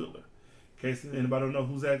Zach Wheeler. In case anybody don't know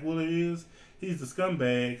who Zach Wheeler is, he's the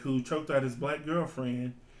scumbag who choked out his black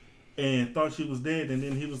girlfriend and thought she was dead, and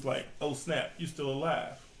then he was like, "Oh snap, you still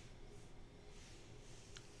alive."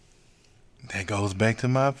 That goes back to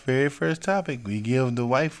my very first topic. We give the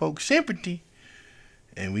white folks sympathy,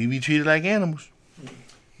 and we be treated like animals.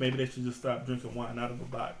 Maybe they should just stop drinking wine out of a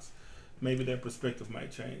box. Maybe their perspective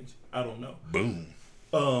might change. I don't know. Boom.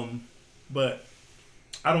 But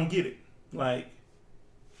I don't get it. Like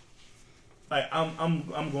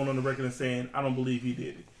I'm going on the record and saying I don't believe he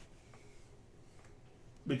did it,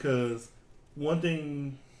 because one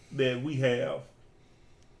thing that we have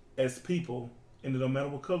as people, and no matter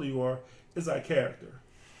what color you are, is our character.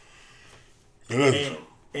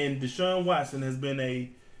 And Deshaun Watson has been a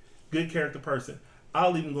good character person.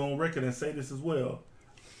 I'll even go on record and say this as well.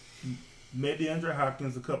 Met DeAndre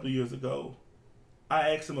Hopkins a couple of years ago.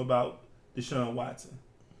 I asked him about Deshaun Watson,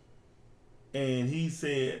 and he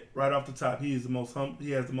said right off the top, he has the most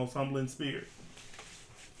humbling spirit.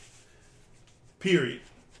 Period.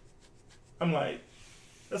 I'm like,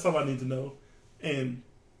 that's all I need to know. And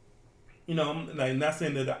I'm like, not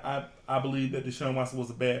saying that I believe that Deshaun Watson was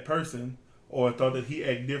a bad person or thought that he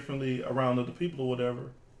acted differently around other people or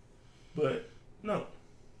whatever, but no,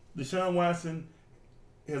 Deshaun Watson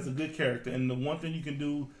has a good character, and the one thing you can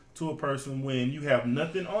do to a person when you have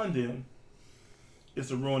nothing on them is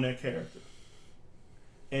to ruin their character.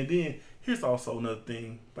 And then here's also another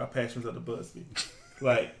thing by Passions of the Busby.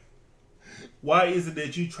 Like, why is it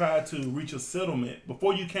that you tried to reach a settlement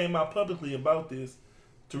before you came out publicly about this,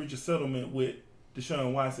 to reach a settlement with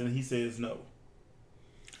Deshaun Watson, and he says no?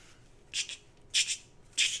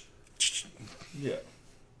 Yeah.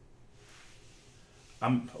 I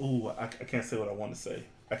can't say what I want to say.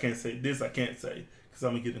 I can't say this. I can't say because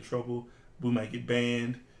I'm gonna get in trouble. We might get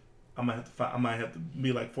banned. I might have to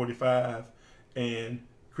be like 45 and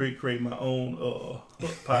create my own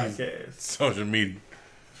podcast, social media.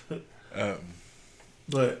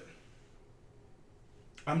 But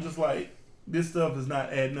I'm just like, this stuff is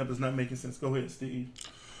not adding up. It's not making sense. Go ahead, Steve.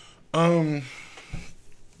 You're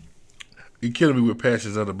killing me with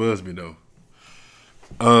Passions of the Busby though.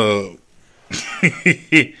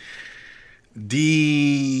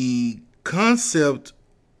 The concept,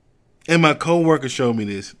 and my coworker showed me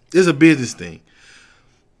this, is a business thing.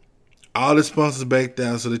 All the sponsors backed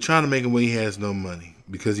out, so they're trying to make him where he has no money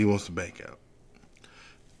because he wants to back out.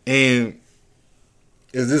 And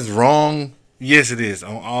is this wrong? Yes, it is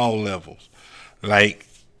on all levels. Like,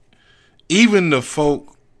 even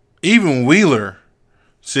Wheeler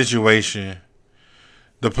situation,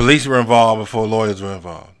 the police were involved before lawyers were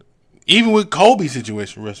involved. Even with Kobe's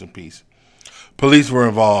situation, rest in peace, police were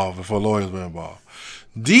involved before lawyers were involved.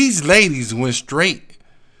 These ladies went straight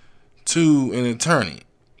to an attorney.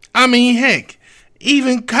 I mean, heck,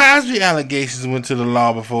 even Cosby allegations went to the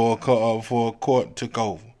law before a court took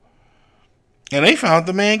over. And they found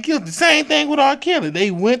the man guilty. Same thing with R. Kelly. They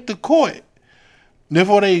went to court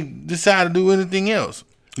before they decided to do anything else.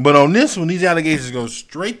 But on this one, these allegations go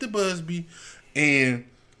straight to Busby, and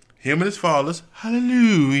him and his followers,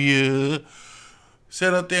 hallelujah,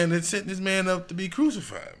 sat up there and then set this man up to be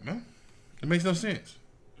crucified, man. It makes no sense.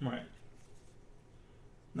 Right.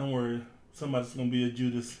 Don't worry. Somebody's going to be a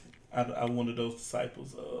Judas out of one of those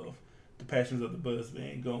disciples of the Passions of the Busby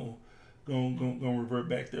and going to revert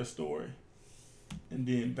back their story. And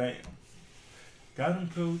then, bam. Got him,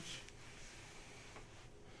 coach.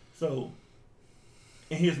 So,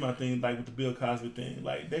 and here's my thing, like with the Bill Cosby thing,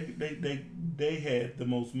 like they had the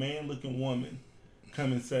most man-looking woman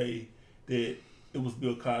come and say that it was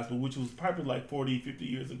Bill Cosby, which was probably like 40, 50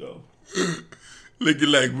 years ago. Looking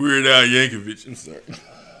like Weird Al Yankovic. I'm sorry.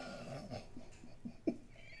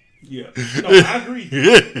 Yeah, no, I agree.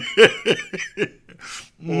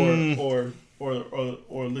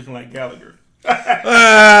 or looking like Gallagher.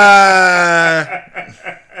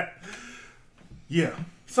 Yeah.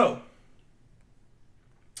 So,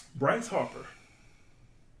 Bryce Harper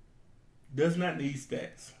does not need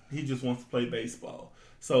stats. He just wants to play baseball.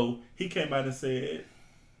 So he came out and said,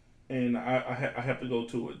 and I have to go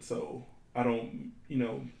to it, so I don't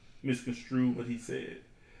misconstrue what he said.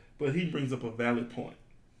 But he brings up a valid point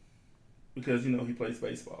because he plays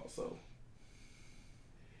baseball. So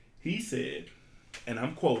he said, and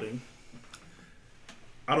I'm quoting,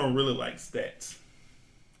 "I don't really like stats.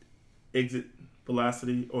 Exit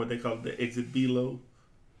velocity, or they call it the exit velo.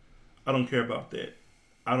 I don't care about that.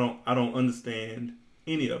 I don't understand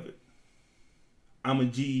any of it. I'm a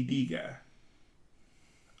GED guy.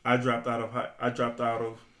 I dropped out of high, I dropped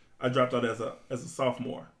out as a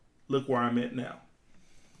sophomore. Look where I'm at now.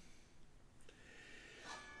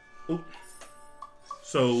 Oop.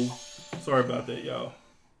 So sorry about that, y'all.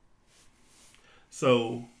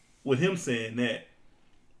 So with him saying that,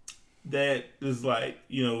 that is like,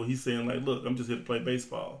 he's saying like, look, I'm just here to play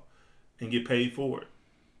baseball and get paid for it.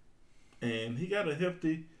 And he got a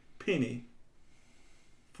hefty penny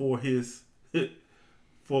for his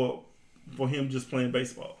for him just playing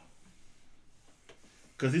baseball.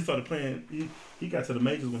 Because he started playing, he got to the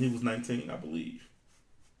majors when he was 19, I believe.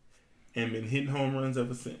 And been hitting home runs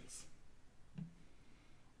ever since.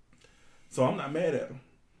 So I'm not mad at him.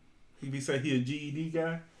 If he say he a GED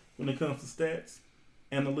guy when it comes to stats,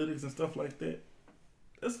 analytics and stuff like that,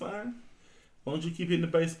 that's fine. As long as you keep hitting the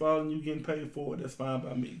baseball and you getting paid for it, that's fine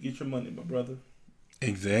by me. Get your money, my brother.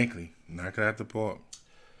 Exactly. Knock it out the park.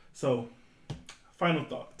 So, final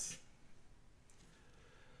thoughts.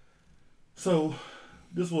 So,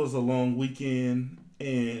 this was a long weekend,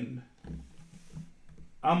 and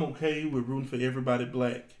I'm okay with rooting for everybody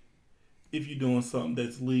black if you're doing something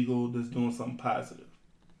that's legal, that's doing something positive.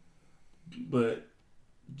 But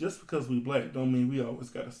just because we black don't mean we always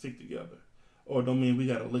got to stick together, or don't mean we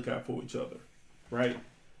got to look out for each other, right?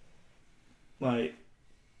 Like,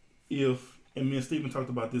 and me and Steven talked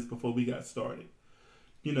about this before we got started.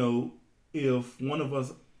 If one of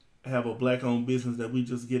us have a black-owned business that we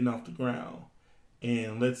just getting off the ground,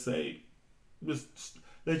 and let's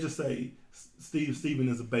just say Steven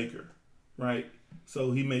is a baker, right?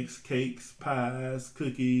 So he makes cakes, pies,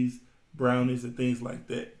 cookies, brownies, and things like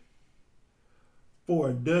that. For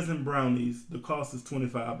a dozen brownies, the cost is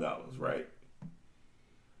 $25, right?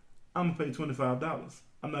 I'm gonna pay $25.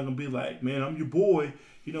 I'm not gonna be like, man, I'm your boy,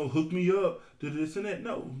 hook me up, do this and that.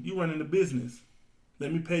 No, you running the business.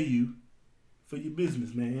 Let me pay you for your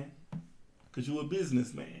business, man. Because you're a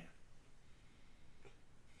businessman.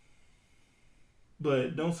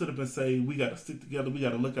 But don't sit up and say, we got to stick together, we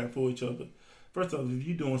got to look out for each other. First off, if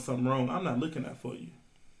you're doing something wrong, I'm not looking out for you.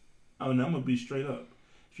 I'm going to be straight up.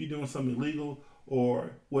 If you're doing something illegal,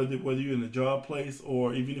 or whether you're in a job place,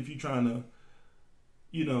 or even if you're trying to,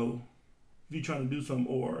 if you're trying to do something,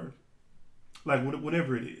 or like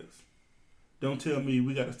whatever it is, don't tell me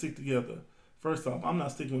we got to stick together. First off, I'm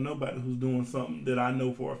not sticking with nobody who's doing something that I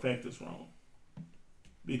know for a fact is wrong.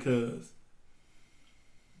 Because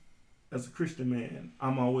as a Christian man,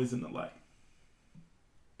 I'm always in the light.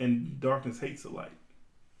 And darkness hates the light.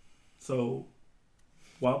 So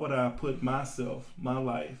why would I put myself, my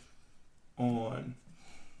life on,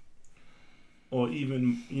 or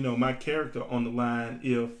even, my character on the line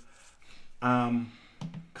if I'm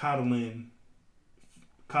coddling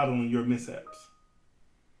your mishaps?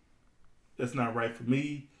 That's not right for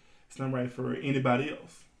me. It's not right for anybody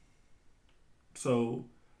else. So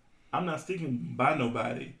I'm not sticking by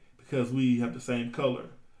nobody because we have the same color.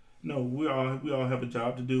 No, we all have a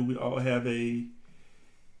job to do. We all have a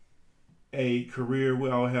career. We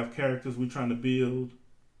all have characters we're trying to build.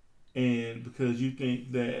 And because you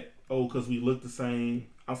think that, because we look the same,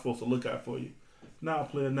 I'm supposed to look out for you. Nah,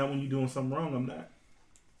 player, not when you're doing something wrong, I'm not.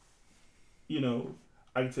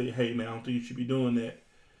 I can tell you, hey man, I don't think you should be doing that.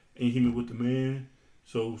 And you hit me with the man.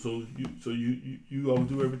 So you always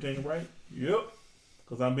do everything right? Yep.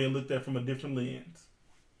 Because I'm being looked at from a different lens.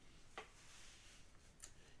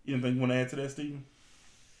 Anything you want to add to that, Steven?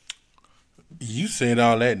 You said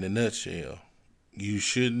all that in a nutshell. You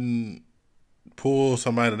shouldn't pull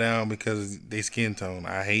somebody down because they skin tone.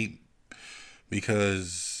 I hate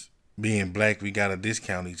because being black, we got to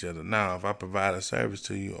discount each other. Now, if I provide a service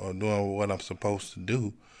to you or doing what I'm supposed to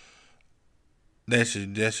do, that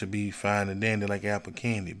should be fine and dandy like apple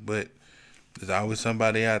candy. But there's always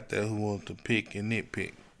somebody out there who wants to pick and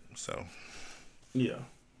nitpick. So, yeah.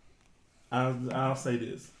 I'll say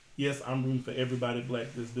this. Yes, I'm rooting for everybody black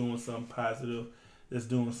that's doing something positive, that's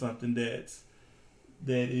doing something that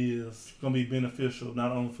is going to be beneficial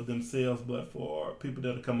not only for themselves but for people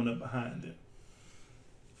that are coming up behind them.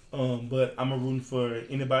 But I'm rooting for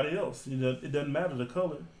anybody else. It doesn't matter the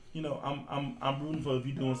color. I'm rooting for if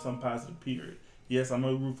you're doing something positive. Period. Yes, I'm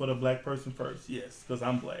gonna root for the black person first. Yes, because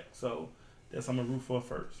I'm black, so that's I'm gonna root for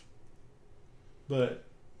first. But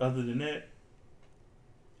other than that,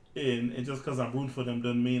 and just because I'm rooting for them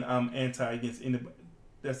doesn't mean I'm anti against anybody.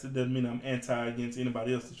 Doesn't mean I'm anti against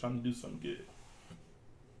anybody else that's trying to do something good.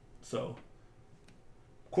 So,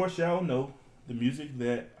 of course, y'all know the music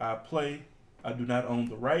that I play, I do not own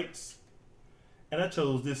the rights. And I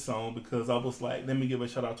chose this song because I was like, let me give a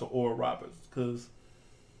shout out to Oral Roberts, because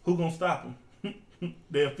who gonna stop them?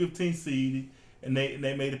 They're a 15 seed, and they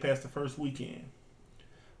made it past the first weekend.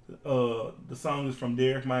 The song is from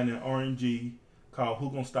Derek Mine and RNG called "Who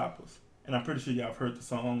Gonna Stop Us," and I'm pretty sure y'all have heard the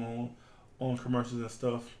song on commercials and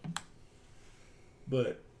stuff.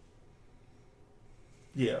 But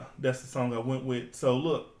yeah, that's the song I went with. So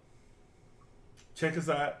look, check us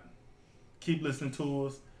out. Keep listening to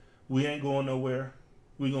us. We ain't going nowhere.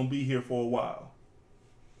 We're gonna be here for a while.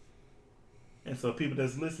 And so people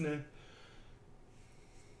that's listening,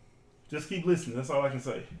 just keep listening. That's all I can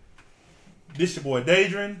say. This your boy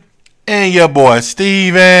Daedrin. And your boy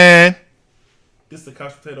Steven. This is the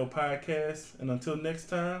Couch Potato Podcast. And until next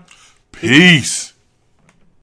time, Peace.